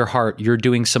feel in your heart you're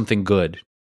doing something good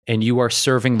and you are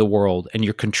serving the world and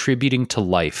you're contributing to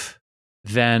life,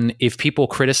 then if people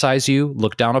criticize you,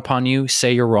 look down upon you,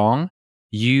 say you're wrong,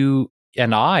 you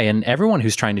and I and everyone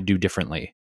who's trying to do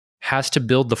differently has to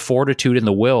build the fortitude and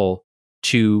the will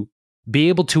to be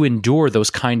able to endure those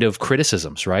kind of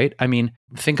criticisms, right? I mean,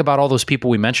 think about all those people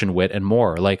we mentioned, Whit, and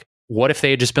more. Like, what if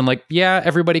they had just been like, yeah,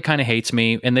 everybody kind of hates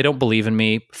me and they don't believe in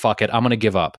me. Fuck it, I'm going to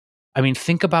give up. I mean,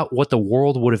 think about what the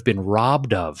world would have been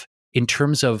robbed of in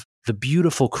terms of the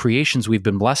beautiful creations we've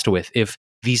been blessed with if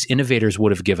these innovators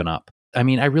would have given up. I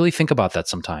mean, I really think about that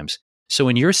sometimes. So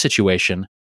in your situation,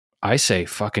 I say,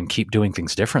 fucking keep doing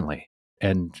things differently.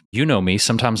 And you know me,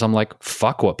 sometimes I'm like,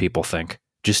 fuck what people think.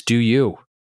 Just do you.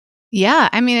 Yeah,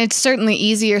 I mean, it's certainly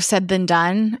easier said than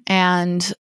done.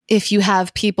 And if you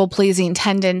have people-pleasing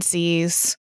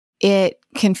tendencies, it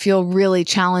can feel really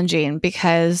challenging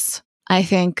because I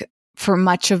think for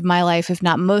much of my life, if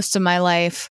not most of my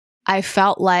life, I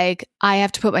felt like I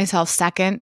have to put myself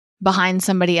second behind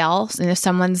somebody else. And if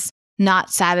someone's not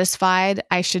satisfied,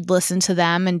 I should listen to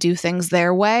them and do things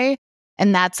their way.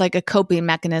 And that's like a coping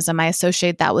mechanism. I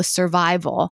associate that with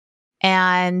survival.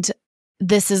 And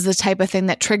this is the type of thing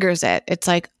that triggers it. It's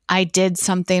like, I did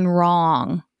something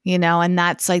wrong, you know, and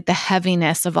that's like the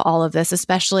heaviness of all of this,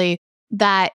 especially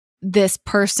that this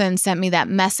person sent me that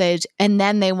message and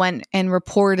then they went and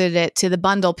reported it to the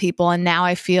bundle people. And now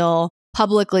I feel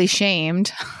publicly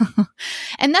shamed.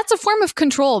 And that's a form of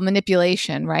control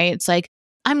manipulation, right? It's like,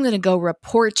 I'm going to go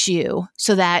report you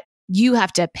so that you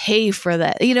have to pay for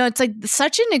that. You know, it's like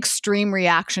such an extreme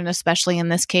reaction, especially in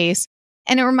this case.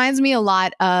 And it reminds me a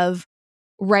lot of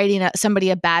writing somebody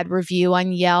a bad review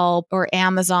on Yelp or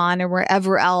Amazon or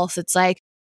wherever else. It's like,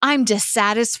 I'm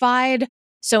dissatisfied.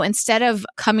 So instead of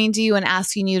coming to you and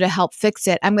asking you to help fix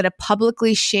it, I'm going to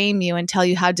publicly shame you and tell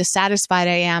you how dissatisfied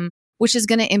I am, which is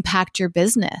going to impact your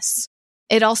business.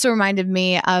 It also reminded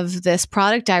me of this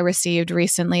product I received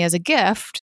recently as a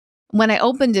gift. When I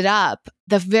opened it up,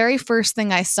 the very first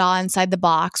thing I saw inside the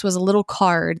box was a little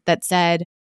card that said,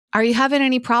 are you having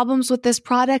any problems with this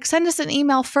product? Send us an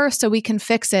email first so we can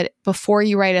fix it before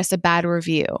you write us a bad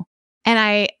review. And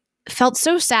I felt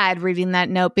so sad reading that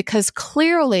note because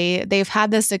clearly they've had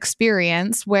this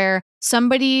experience where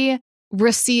somebody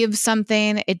receives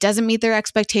something, it doesn't meet their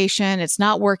expectation, it's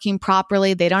not working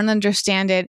properly, they don't understand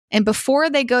it. And before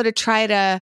they go to try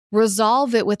to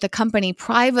resolve it with the company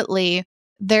privately,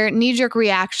 their knee-jerk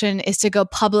reaction is to go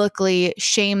publicly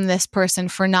shame this person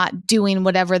for not doing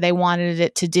whatever they wanted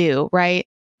it to do, right?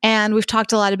 And we've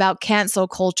talked a lot about cancel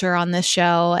culture on this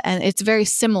show, and it's very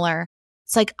similar.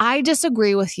 It's like, I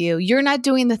disagree with you. You're not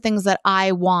doing the things that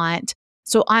I want.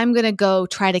 So I'm going to go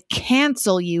try to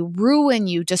cancel you, ruin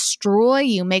you, destroy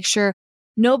you, make sure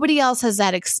nobody else has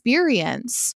that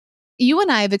experience. You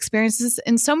and I have experienced this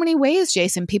in so many ways,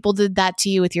 Jason. People did that to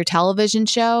you with your television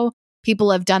show.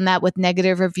 People have done that with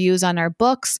negative reviews on our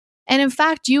books. And in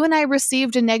fact, you and I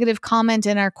received a negative comment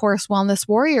in our course Wellness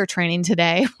Warrior training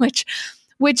today, which,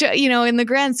 you know, in the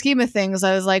grand scheme of things,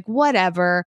 I was like,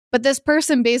 whatever. But this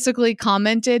person basically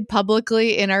commented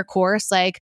publicly in our course,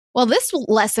 like, well, this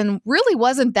lesson really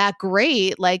wasn't that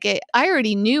great. I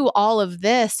already knew all of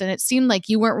this, and it seemed like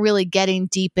you weren't really getting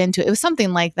deep into it. It was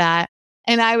something like that.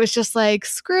 And I was just like,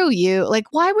 screw you.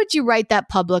 Why would you write that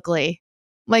publicly?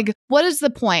 What is the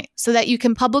point? So that you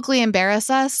can publicly embarrass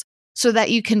us? So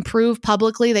that you can prove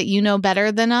publicly that you know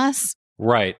better than us?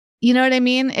 Right. You know what I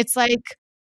mean? It's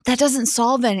that doesn't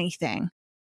solve anything.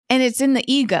 And it's in the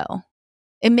ego.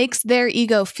 It makes their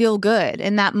ego feel good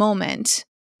in that moment.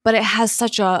 But it has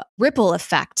such a ripple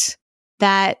effect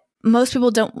that most people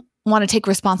don't want to take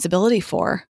responsibility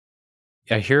for.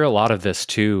 I hear a lot of this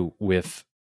too with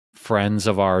friends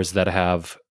of ours that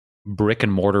have brick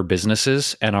and mortar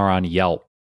businesses and are on Yelp.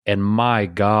 And my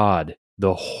God,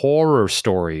 the horror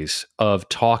stories of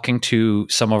talking to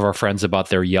some of our friends about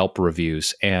their Yelp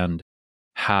reviews and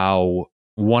how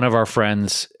one of our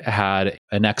friends had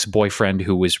an ex-boyfriend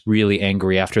who was really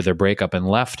angry after their breakup and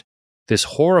left this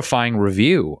horrifying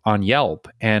review on Yelp,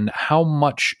 and how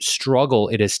much struggle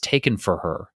it has taken for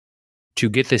her to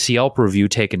get this Yelp review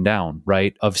taken down,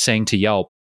 right? Of saying to Yelp,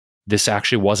 this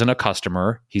actually wasn't a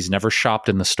customer. He's never shopped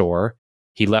in the store.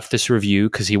 He left this review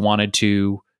because he wanted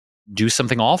to do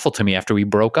something awful to me after we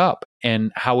broke up,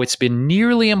 and how it's been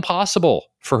nearly impossible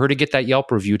for her to get that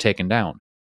Yelp review taken down.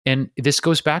 And this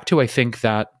goes back to, I think,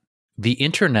 that the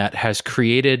internet has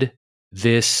created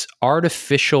this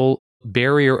artificial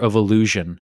barrier of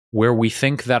illusion where we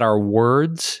think that our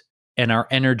words and our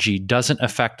energy doesn't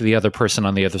affect the other person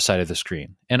on the other side of the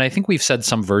screen. And I think we've said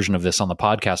some version of this on the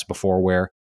podcast before,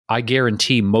 where I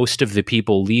guarantee most of the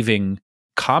people leaving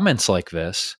comments like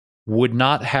this would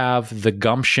not have the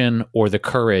gumption or the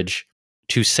courage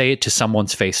to say it to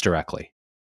someone's face directly.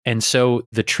 And so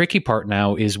the tricky part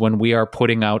now is when we are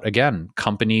putting out, again,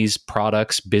 companies,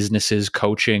 products, businesses,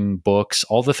 coaching, books,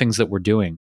 all the things that we're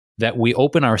doing, that we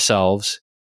open ourselves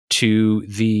to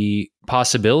the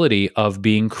possibility of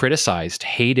being criticized,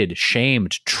 hated,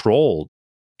 shamed, trolled.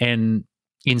 And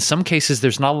in some cases,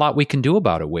 there's not a lot we can do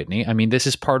about it, Whitney. I mean, this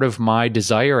is part of my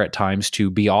desire at times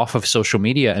to be off of social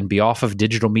media and be off of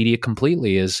digital media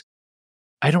completely. Is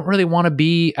I don't really want to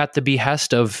be at the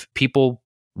behest of people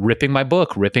ripping my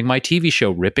book, ripping my TV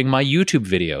show, ripping my YouTube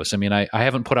videos. I mean, I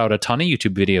haven't put out a ton of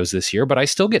YouTube videos this year, but I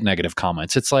still get negative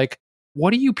comments. It's like,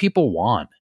 what do you people want?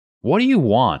 What do you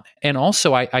want? And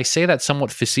also, I say that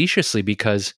somewhat facetiously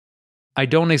because I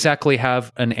don't exactly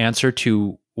have an answer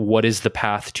to what is the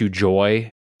path to joy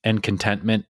and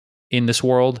contentment in this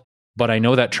world. But I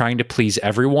know that trying to please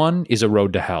everyone is a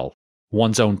road to hell,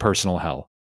 one's own personal hell,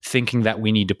 thinking that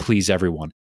we need to please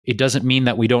everyone. It doesn't mean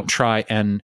that we don't try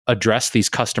and address these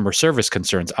customer service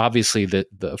concerns. Obviously,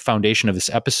 the foundation of this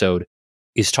episode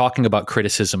is talking about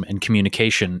criticism and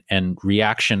communication and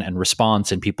reaction and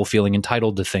response and people feeling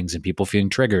entitled to things and people feeling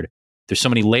triggered. There's so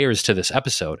many layers to this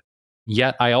episode.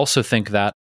 Yet I also think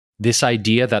that this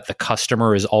idea that the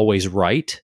customer is always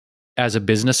right, as a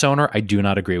business owner, I do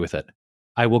not agree with it.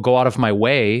 I will go out of my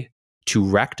way to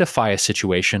rectify a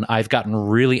situation. I've gotten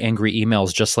really angry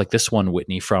emails just like this one,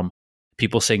 Whitney, from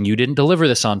people saying, you didn't deliver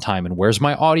this on time, and where's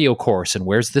my audio course, and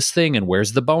where's this thing, and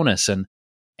where's the bonus? And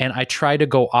I try to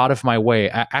go out of my way.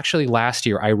 Actually, last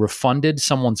year, I refunded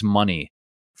someone's money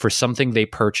for something they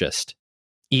purchased,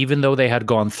 even though they had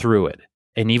gone through it.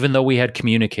 And even though we had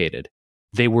communicated,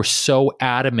 they were so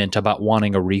adamant about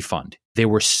wanting a refund. They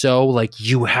were so like,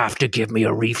 you have to give me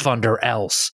a refund or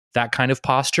else, that kind of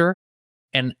posture.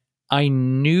 And I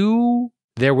knew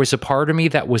there was a part of me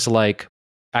that was like,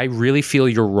 I really feel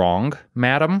you're wrong,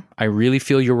 madam. I really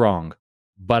feel you're wrong.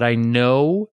 But I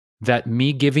know that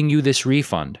me giving you this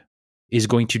refund is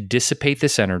going to dissipate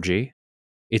this energy.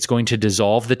 It's going to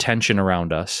dissolve the tension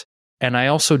around us. And I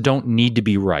also don't need to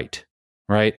be right,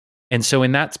 right? And so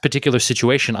in that particular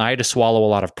situation, I had to swallow a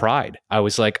lot of pride. I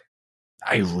was like,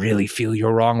 I really feel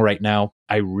you're wrong right now.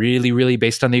 I really,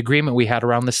 based on the agreement we had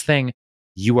around this thing,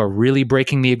 you are really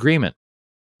breaking the agreement.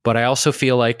 But I also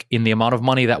feel like in the amount of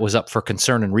money that was up for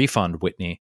concern and refund,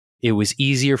 Whitney, it was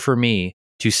easier for me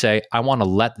to say, I want to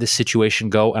let this situation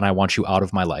go and I want you out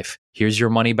of my life. Here's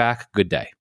your money back. Good day.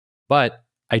 But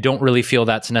I don't really feel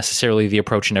that's necessarily the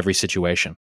approach in every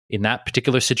situation. In that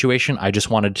particular situation, I just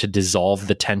wanted to dissolve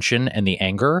the tension and the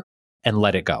anger and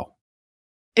let it go.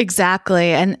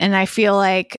 Exactly. And I feel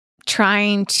like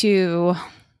trying to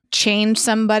change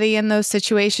somebody in those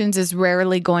situations is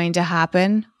rarely going to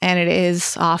happen. And it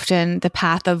is often the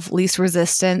path of least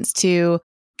resistance to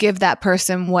give that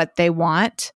person what they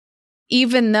want,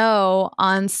 even though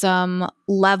on some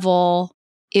level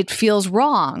it feels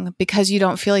wrong because you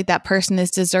don't feel like that person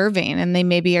is deserving and they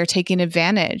maybe are taking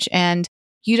advantage and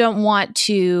you don't want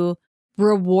to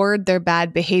reward their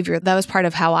bad behavior. That was part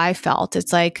of how I felt.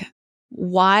 It's like,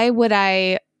 why would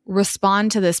I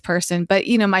respond to this person. But,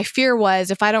 my fear was,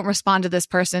 if I don't respond to this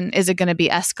person, is it going to be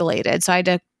escalated? So I had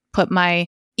to put my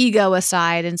ego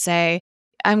aside and say,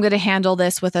 I'm going to handle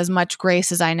this with as much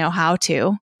grace as I know how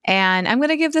to. And I'm going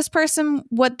to give this person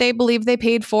what they believe they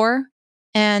paid for.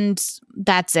 And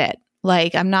that's it.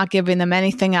 Like, I'm not giving them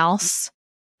anything else.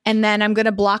 And then I'm going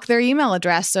to block their email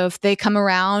address. So if they come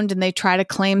around and they try to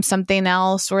claim something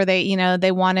else, or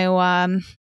they want to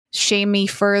shame me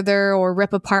further or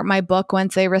rip apart my book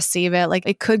once they receive it, like,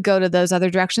 it could go to those other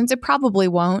directions. It probably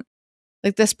won't.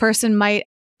 Like, this person might.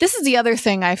 This is the other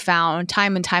thing I found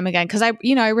time and time again, because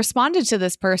I responded to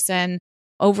this person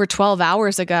over 12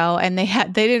 hours ago and they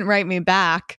didn't write me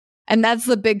back. And that's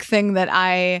the big thing that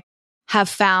I have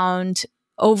found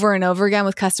over and over again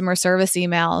with customer service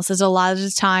emails, is a lot of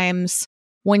the times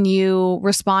when you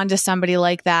respond to somebody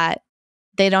like that,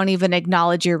 they don't even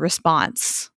acknowledge your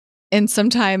response. And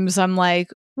sometimes I'm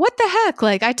like, what the heck?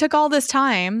 Like, I took all this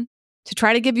time to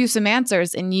try to give you some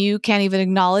answers and you can't even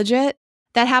acknowledge it.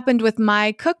 That happened with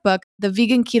my cookbook, the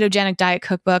Vegan Ketogenic Diet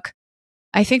Cookbook.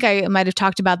 I think I might have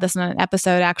talked about this in an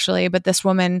episode, actually, but this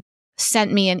woman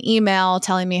sent me an email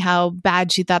telling me how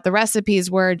bad she thought the recipes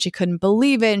were, and she couldn't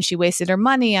believe it, and she wasted her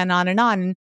money, and on and on.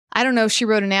 And I don't know if she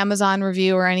wrote an Amazon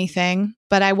review or anything,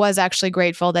 but I was actually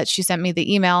grateful that she sent me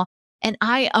the email. And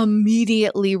I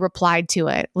immediately replied to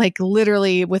it, like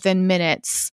literally within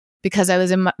minutes, because I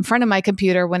was in front of my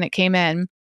computer when it came in.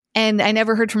 And I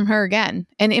never heard from her again.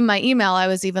 And in my email, I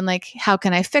was even like, how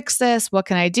can I fix this? What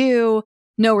can I do?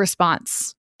 No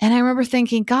response. And I remember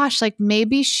thinking, gosh, like,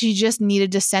 maybe she just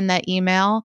needed to send that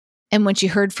email. And when she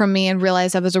heard from me and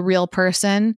realized I was a real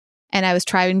person and I was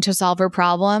trying to solve her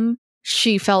problem,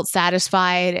 she felt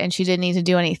satisfied and she didn't need to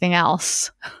do anything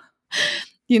else.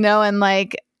 And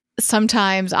like,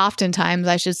 oftentimes,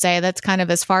 I should say, that's kind of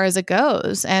as far as it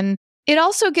goes. And it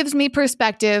also gives me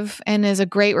perspective and is a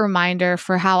great reminder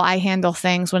for how I handle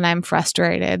things when I'm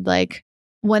frustrated. Like,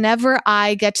 whenever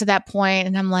I get to that point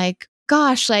and I'm like,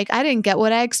 gosh, like, I didn't get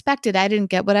what I expected. I didn't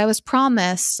get what I was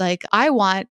promised. Like, I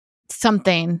want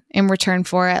something in return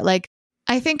for it. Like,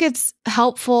 I think it's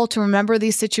helpful to remember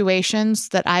these situations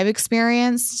that I've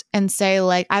experienced and say,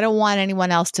 like, I don't want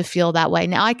anyone else to feel that way.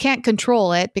 Now, I can't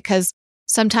control it, because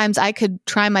sometimes I could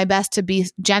try my best to be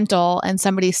gentle and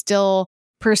somebody still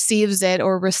perceives it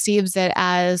or receives it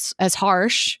as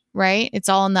harsh, right? It's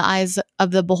all in the eyes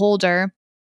of the beholder.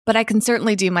 But I can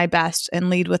certainly do my best and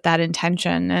lead with that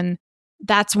intention. And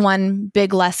that's one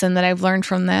big lesson that I've learned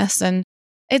from this. And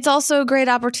it's also a great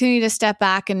opportunity to step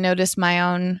back and notice my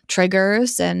own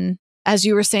triggers. And as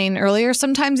you were saying earlier,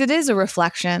 sometimes it is a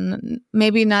reflection,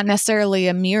 maybe not necessarily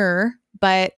a mirror,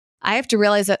 but I have to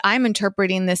realize that I'm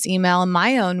interpreting this email in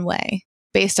my own way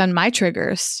based on my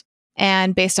triggers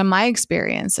and based on my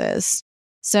experiences.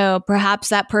 So perhaps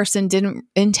that person didn't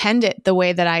intend it the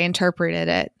way that I interpreted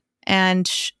it.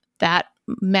 And that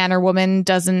man or woman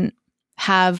doesn't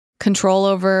have control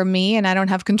over me, and I don't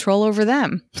have control over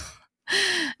them.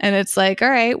 And it's like, all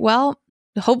right, well,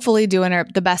 hopefully doing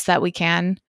the best that we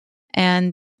can.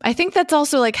 And I think that's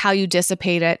also like how you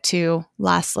dissipate it too.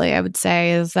 Lastly, I would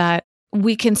say is that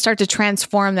we can start to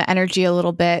transform the energy a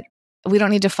little bit. We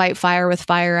don't need to fight fire with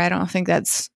fire. I don't think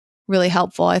that's really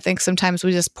helpful. I think sometimes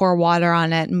we just pour water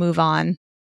on it and move on.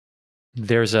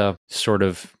 There's a sort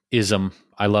of ism.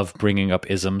 I love bringing up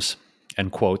isms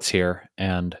and quotes here.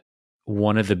 And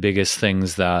one of the biggest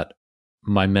things that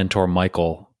my mentor,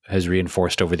 Michael, has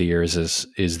reinforced over the years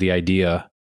is the idea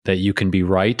that you can be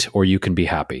right or you can be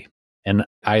happy. And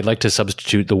I'd like to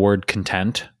substitute the word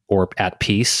content or at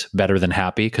peace better than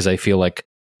happy, because I feel like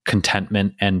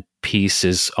contentment and peace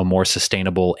is a more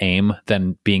sustainable aim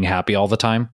than being happy all the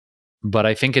time. But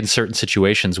I think in certain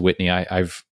situations, Whitney,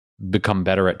 I've become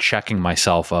better at checking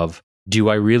myself of, do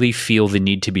I really feel the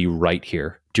need to be right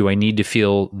here? Do I need to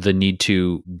feel the need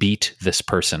to beat this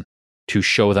person, to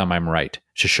show them I'm right,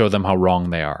 to show them how wrong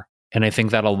they are? And I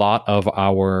think that a lot of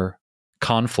our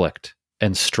conflict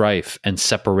and strife and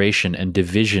separation and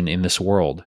division in this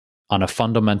world on a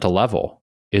fundamental level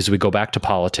is, we go back to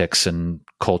politics and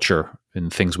culture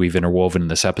and things we've interwoven in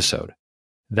this episode,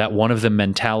 that one of the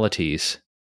mentalities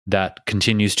that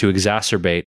continues to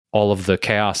exacerbate all of the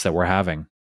chaos that we're having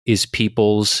is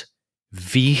people's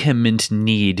vehement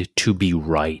need to be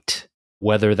right.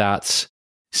 Whether that's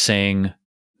saying,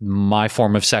 my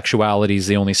form of sexuality is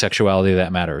the only sexuality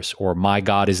that matters, or my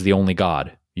God is the only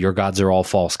God, your gods are all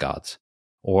false gods,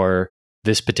 or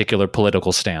this particular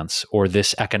political stance, or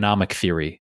this economic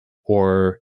theory,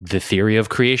 or the theory of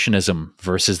creationism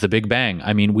versus the Big Bang.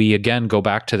 I mean, we again go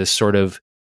back to this sort of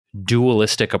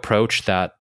dualistic approach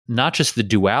that, not just the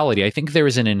duality, I think there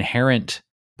is an inherent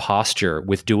posture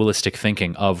with dualistic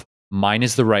thinking of mine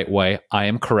is the right way, I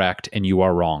am correct, and you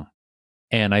are wrong.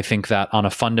 And I think that on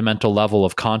a fundamental level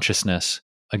of consciousness,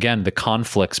 again, the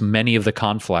conflicts, many of the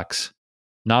conflicts,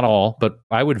 not all, but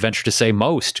I would venture to say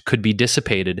most, could be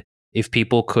dissipated if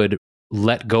people could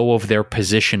let go of their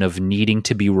position of needing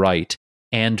to be right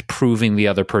and proving the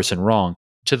other person wrong,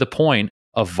 to the point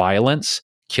of violence,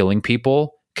 killing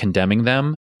people, condemning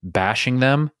them, bashing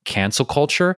them, cancel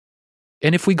culture.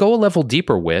 And if we go a level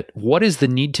deeper, Whit, what is the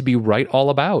need to be right all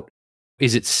about?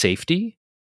 Is it safety?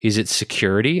 Is it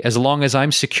security? As long as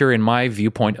I'm secure in my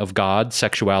viewpoint of God,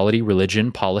 sexuality,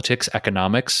 religion, politics,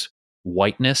 economics,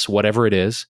 whiteness, whatever it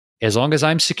is, as long as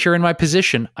I'm secure in my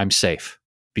position, I'm safe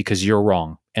because you're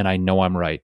wrong and I know I'm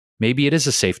right. Maybe it is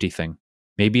a safety thing.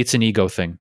 Maybe it's an ego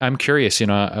thing. I'm curious,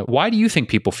 why do you think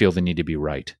people feel the need to be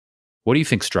right? What do you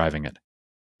think's driving it?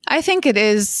 I think it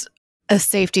is a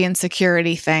safety and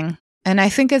security thing. And I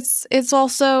think it's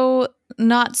also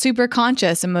not super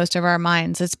conscious in most of our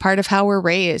minds. It's part of how we're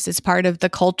raised. It's part of the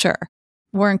culture.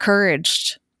 We're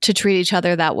encouraged to treat each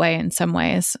other that way in some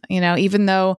ways. Even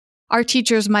though our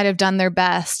teachers might have done their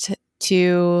best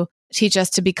to teach us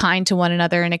to be kind to one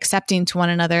another and accepting to one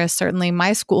another, as certainly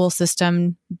my school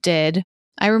system did.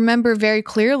 I remember very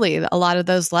clearly a lot of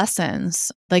those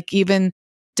lessons, like even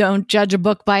don't judge a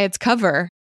book by its cover.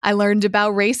 I learned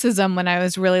about racism when I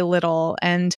was really little,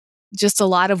 and just a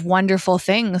lot of wonderful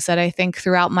things that I think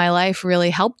throughout my life really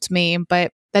helped me.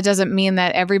 But that doesn't mean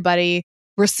that everybody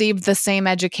received the same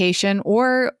education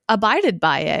or abided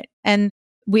by it. And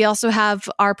we also have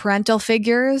our parental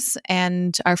figures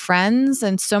and our friends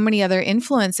and so many other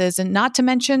influences, and not to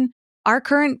mention our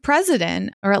current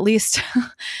president, or at least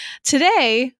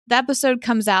today, the episode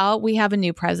comes out, we have a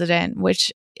new president,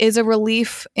 which is a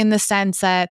relief in the sense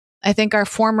that I think our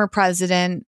former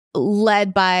president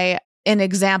led by an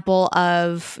example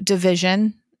of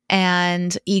division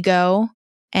and ego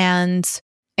and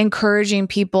encouraging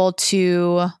people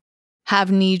to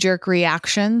have knee-jerk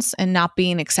reactions and not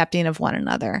being accepting of one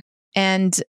another.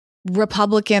 And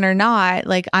Republican or not,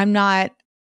 I'm not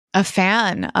a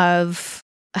fan of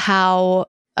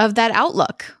that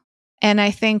outlook. And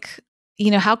I think,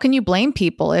 how can you blame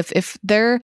people if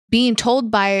they're being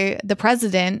told by the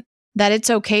president that it's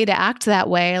okay to act that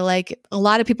way? Like, a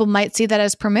lot of people might see that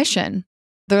as permission.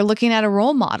 They're looking at a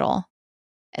role model.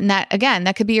 And that, again,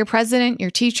 that could be your president,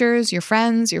 your teachers, your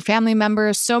friends, your family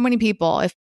members, so many people.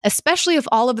 Especially if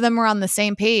all of them are on the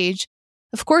same page,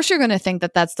 of course you're going to think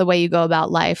that that's the way you go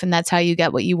about life and that's how you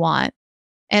get what you want.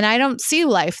 And I don't see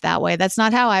life that way. That's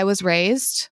not how I was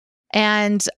raised.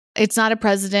 And it's not a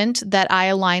president that I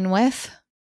align with.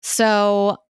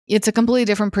 So it's a completely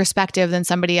different perspective than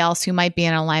somebody else who might be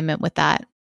in alignment with that.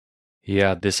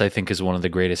 Yeah, this I think is one of the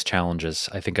greatest challenges.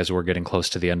 I think as we're getting close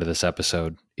to the end of this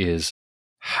episode is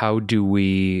how do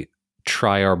we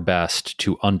try our best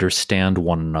to understand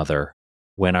one another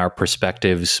when our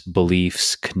perspectives,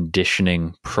 beliefs,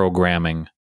 conditioning, programming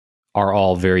are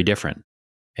all very different.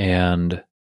 And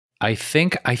I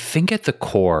think at the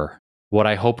core, what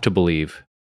I hope to believe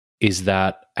is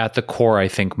that at the core, I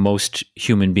think most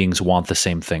human beings want the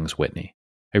same things, Whitney.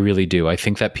 I really do. I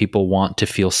think that people want to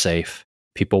feel safe.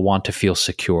 People want to feel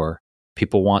secure.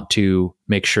 People want to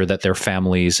make sure that their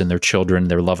families and their children,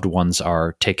 their loved ones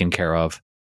are taken care of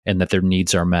and that their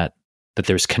needs are met, that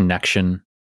there's connection,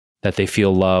 that they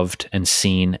feel loved and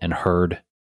seen and heard,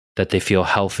 that they feel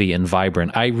healthy and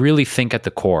vibrant. I really think at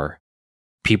the core,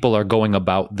 people are going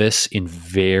about this in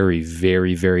very,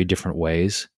 very, very different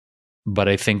ways. But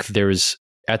I think there's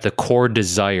at the core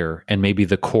desire and maybe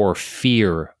the core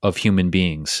fear of human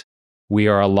beings, we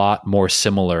are a lot more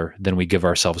similar than we give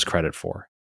ourselves credit for.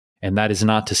 And that is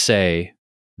not to say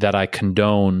that I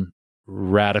condone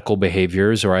radical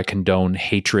behaviors or I condone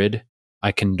hatred,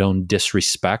 I condone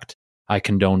disrespect, I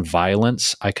condone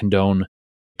violence, I condone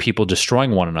people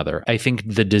destroying one another. I think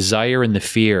the desire and the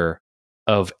fear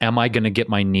of, am I going to get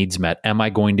my needs met? Am I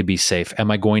going to be safe?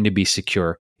 Am I going to be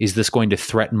secure? Is this going to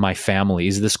threaten my family?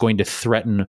 Is this going to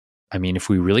threaten, if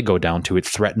we really go down to it,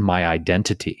 threaten my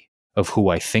identity of who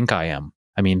I think I am?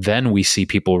 Then we see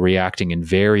people reacting in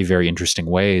very, very interesting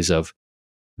ways of,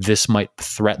 this might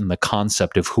threaten the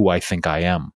concept of who I think I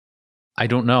am. I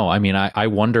don't know. I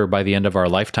wonder by the end of our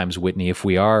lifetimes, Whitney, if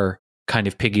we are kind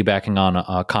of piggybacking on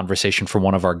a conversation from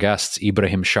one of our guests,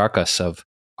 Ibrahim Sharkas, of,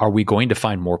 are we going to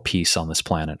find more peace on this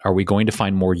planet? Are we going to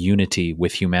find more unity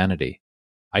with humanity?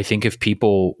 I think if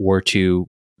people were to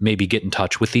maybe get in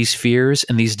touch with these fears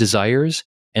and these desires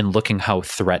and looking how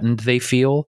threatened they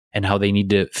feel and how they need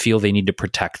to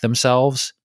protect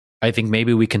themselves, I think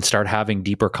maybe we can start having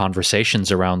deeper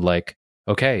conversations around like,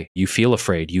 okay, you feel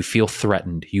afraid, you feel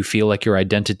threatened, you feel like your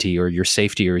identity or your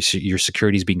safety or your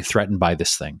security is being threatened by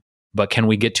this thing. But can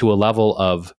we get to a level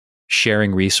of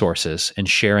sharing resources and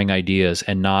sharing ideas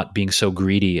and not being so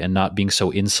greedy and not being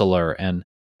so insular? And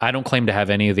I don't claim to have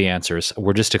any of the answers.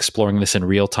 We're just exploring this in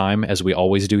real time, as we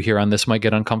always do here on This Might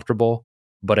Get Uncomfortable.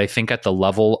 But I think at the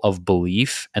level of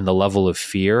belief and the level of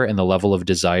fear and the level of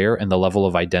desire and the level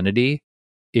of identity,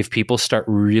 if people start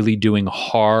really doing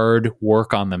hard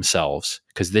work on themselves,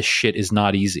 because this shit is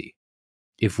not easy,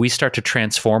 if we start to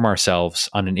transform ourselves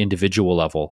on an individual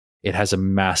level, it has a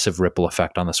massive ripple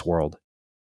effect on this world.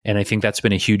 And I think that's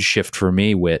been a huge shift for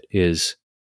me, Whit, is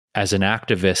as an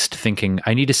activist thinking,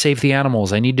 I need to save the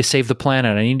animals, I need to save the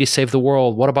planet, I need to save the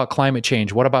world. What about climate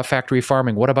change? What about factory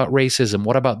farming? What about racism?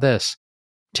 What about this?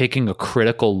 Taking a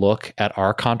critical look at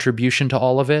our contribution to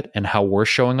all of it and how we're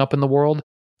showing up in the world,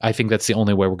 I think that's the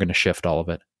only way we're going to shift all of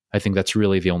it. I think that's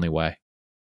really the only way.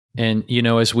 And,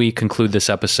 as we conclude this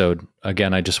episode,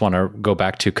 again, I just want to go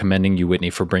back to commending you, Whitney,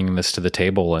 for bringing this to the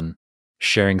table and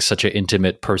sharing such an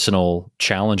intimate, personal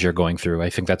challenge you're going through. I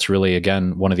think that's really,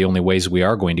 again, one of the only ways we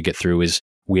are going to get through is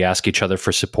we ask each other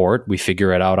for support. We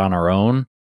figure it out on our own.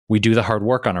 We do the hard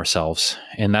work on ourselves.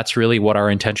 And that's really what our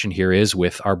intention here is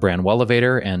with our brand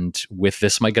Wellevator, and with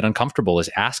This Might Get Uncomfortable, is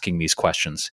asking these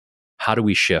questions. How do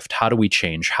we shift? How do we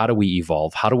change? How do we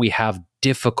evolve? How do we have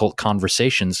difficult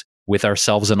conversations with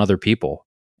ourselves and other people?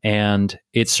 And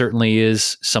it certainly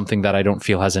is something that I don't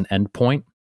feel has an end point.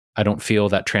 I don't feel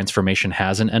that transformation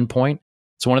has an end point.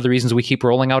 It's one of the reasons we keep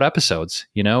rolling out episodes,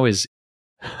 is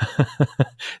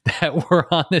that we're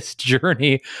on this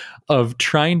journey of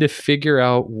trying to figure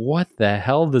out what the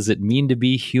hell does it mean to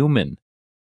be human?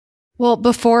 Well,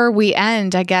 before we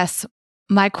end, I guess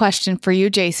my question for you,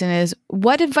 Jason, is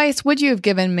what advice would you have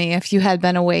given me if you had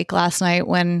been awake last night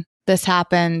when this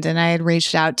happened and I had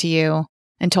reached out to you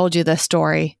and told you this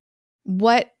story?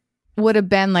 What would have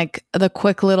been like the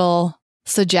quick little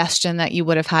suggestion that you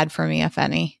would have had for me, if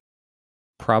any?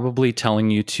 Probably telling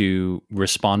you to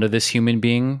respond to this human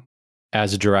being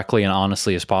as directly and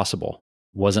honestly as possible.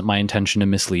 Wasn't my intention to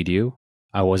mislead you.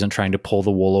 I wasn't trying to pull the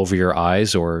wool over your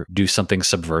eyes or do something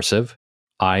subversive.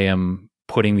 I am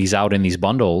putting these out in these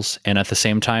bundles, and at the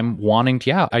same time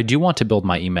I do want to build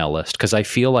my email list, because I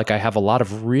feel like I have a lot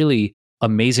of really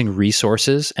amazing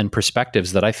resources and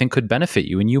perspectives that I think could benefit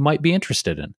you and you might be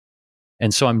interested in.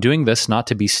 And so I'm doing this not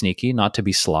to be sneaky, not to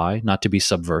be sly, not to be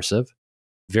subversive.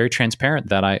 Very transparent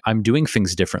that I'm doing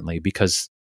things differently, because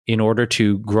in order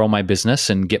to grow my business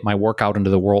and get my work out into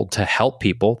the world to help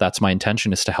people, that's my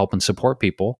intention, is to help and support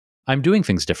people. I'm doing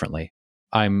things differently.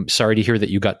 I'm sorry to hear that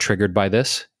you got triggered by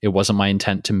this. It wasn't my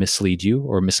intent to mislead you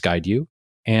or misguide you.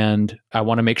 And I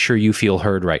want to make sure you feel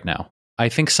heard right now. I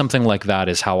think something like that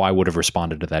is how I would have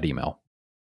responded to that email.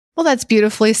 Well, that's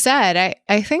beautifully said.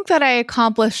 I think that I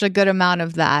accomplished a good amount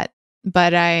of that,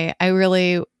 but I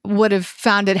really would have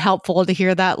found it helpful to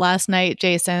hear that last night,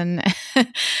 Jason.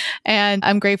 And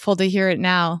I'm grateful to hear it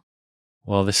now.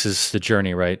 Well, this is the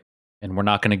journey, right? And we're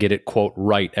not going to get it, quote,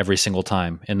 right every single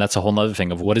time. And that's a whole nother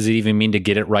thing of what does it even mean to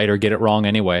get it right or get it wrong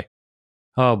anyway?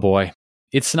 Oh boy.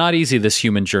 It's not easy, this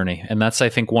human journey. And that's, I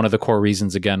think, one of the core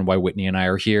reasons, again, why Whitney and I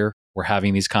are here. We're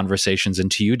having these conversations. And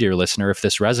to you, dear listener, if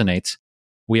this resonates,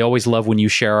 we always love when you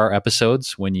share our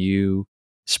episodes, when you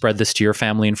spread this to your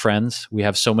family and friends. We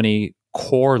have so many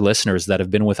core listeners that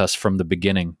have been with us from the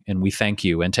beginning, and we thank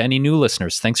you. And to any new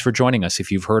listeners, thanks for joining us.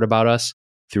 If you've heard about us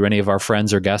through any of our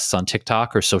friends or guests on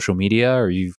TikTok or social media, or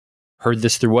you've heard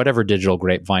this through whatever digital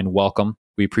grapevine, welcome.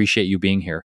 We appreciate you being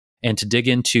here. And to dig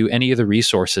into any of the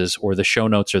resources or the show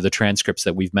notes or the transcripts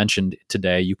that we've mentioned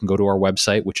today, you can go to our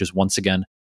website, which is once again,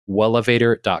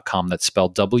 wellevator.com. That's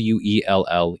spelled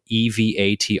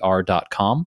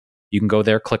WELLEVATR.com. You can go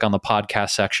there, click on the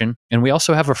podcast section. And we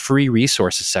also have a free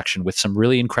resources section with some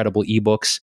really incredible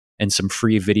ebooks and some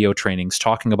free video trainings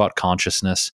talking about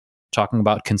consciousness, talking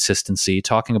about consistency,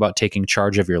 talking about taking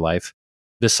charge of your life,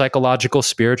 the psychological,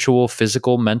 spiritual,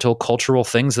 physical, mental, cultural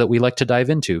things that we like to dive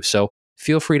into. So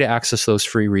feel free to access those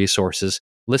free resources,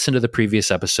 listen to the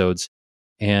previous episodes,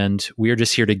 and we are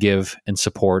just here to give and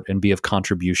support and be of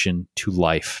contribution to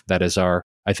life. That is our,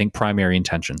 I think, primary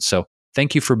intention. So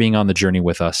thank you for being on the journey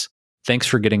with us. Thanks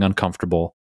for getting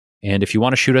uncomfortable. And if you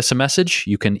want to shoot us a message,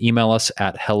 you can email us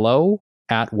at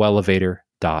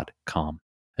hello@wellevator.com.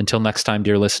 Until next time,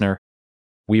 dear listener,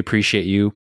 we appreciate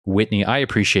you. Whitney, I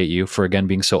appreciate you for, again,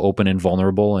 being so open and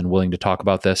vulnerable and willing to talk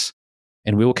about this.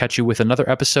 And we will catch you with another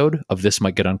episode of This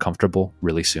Might Get Uncomfortable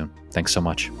really soon. Thanks so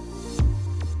much.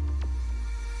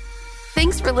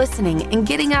 Thanks for listening and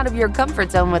getting out of your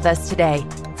comfort zone with us today.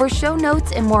 For show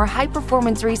notes and more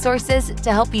high-performance resources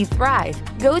to help you thrive,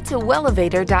 go to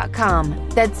wellevatr.com.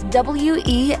 That's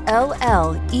WELLEVATR.com.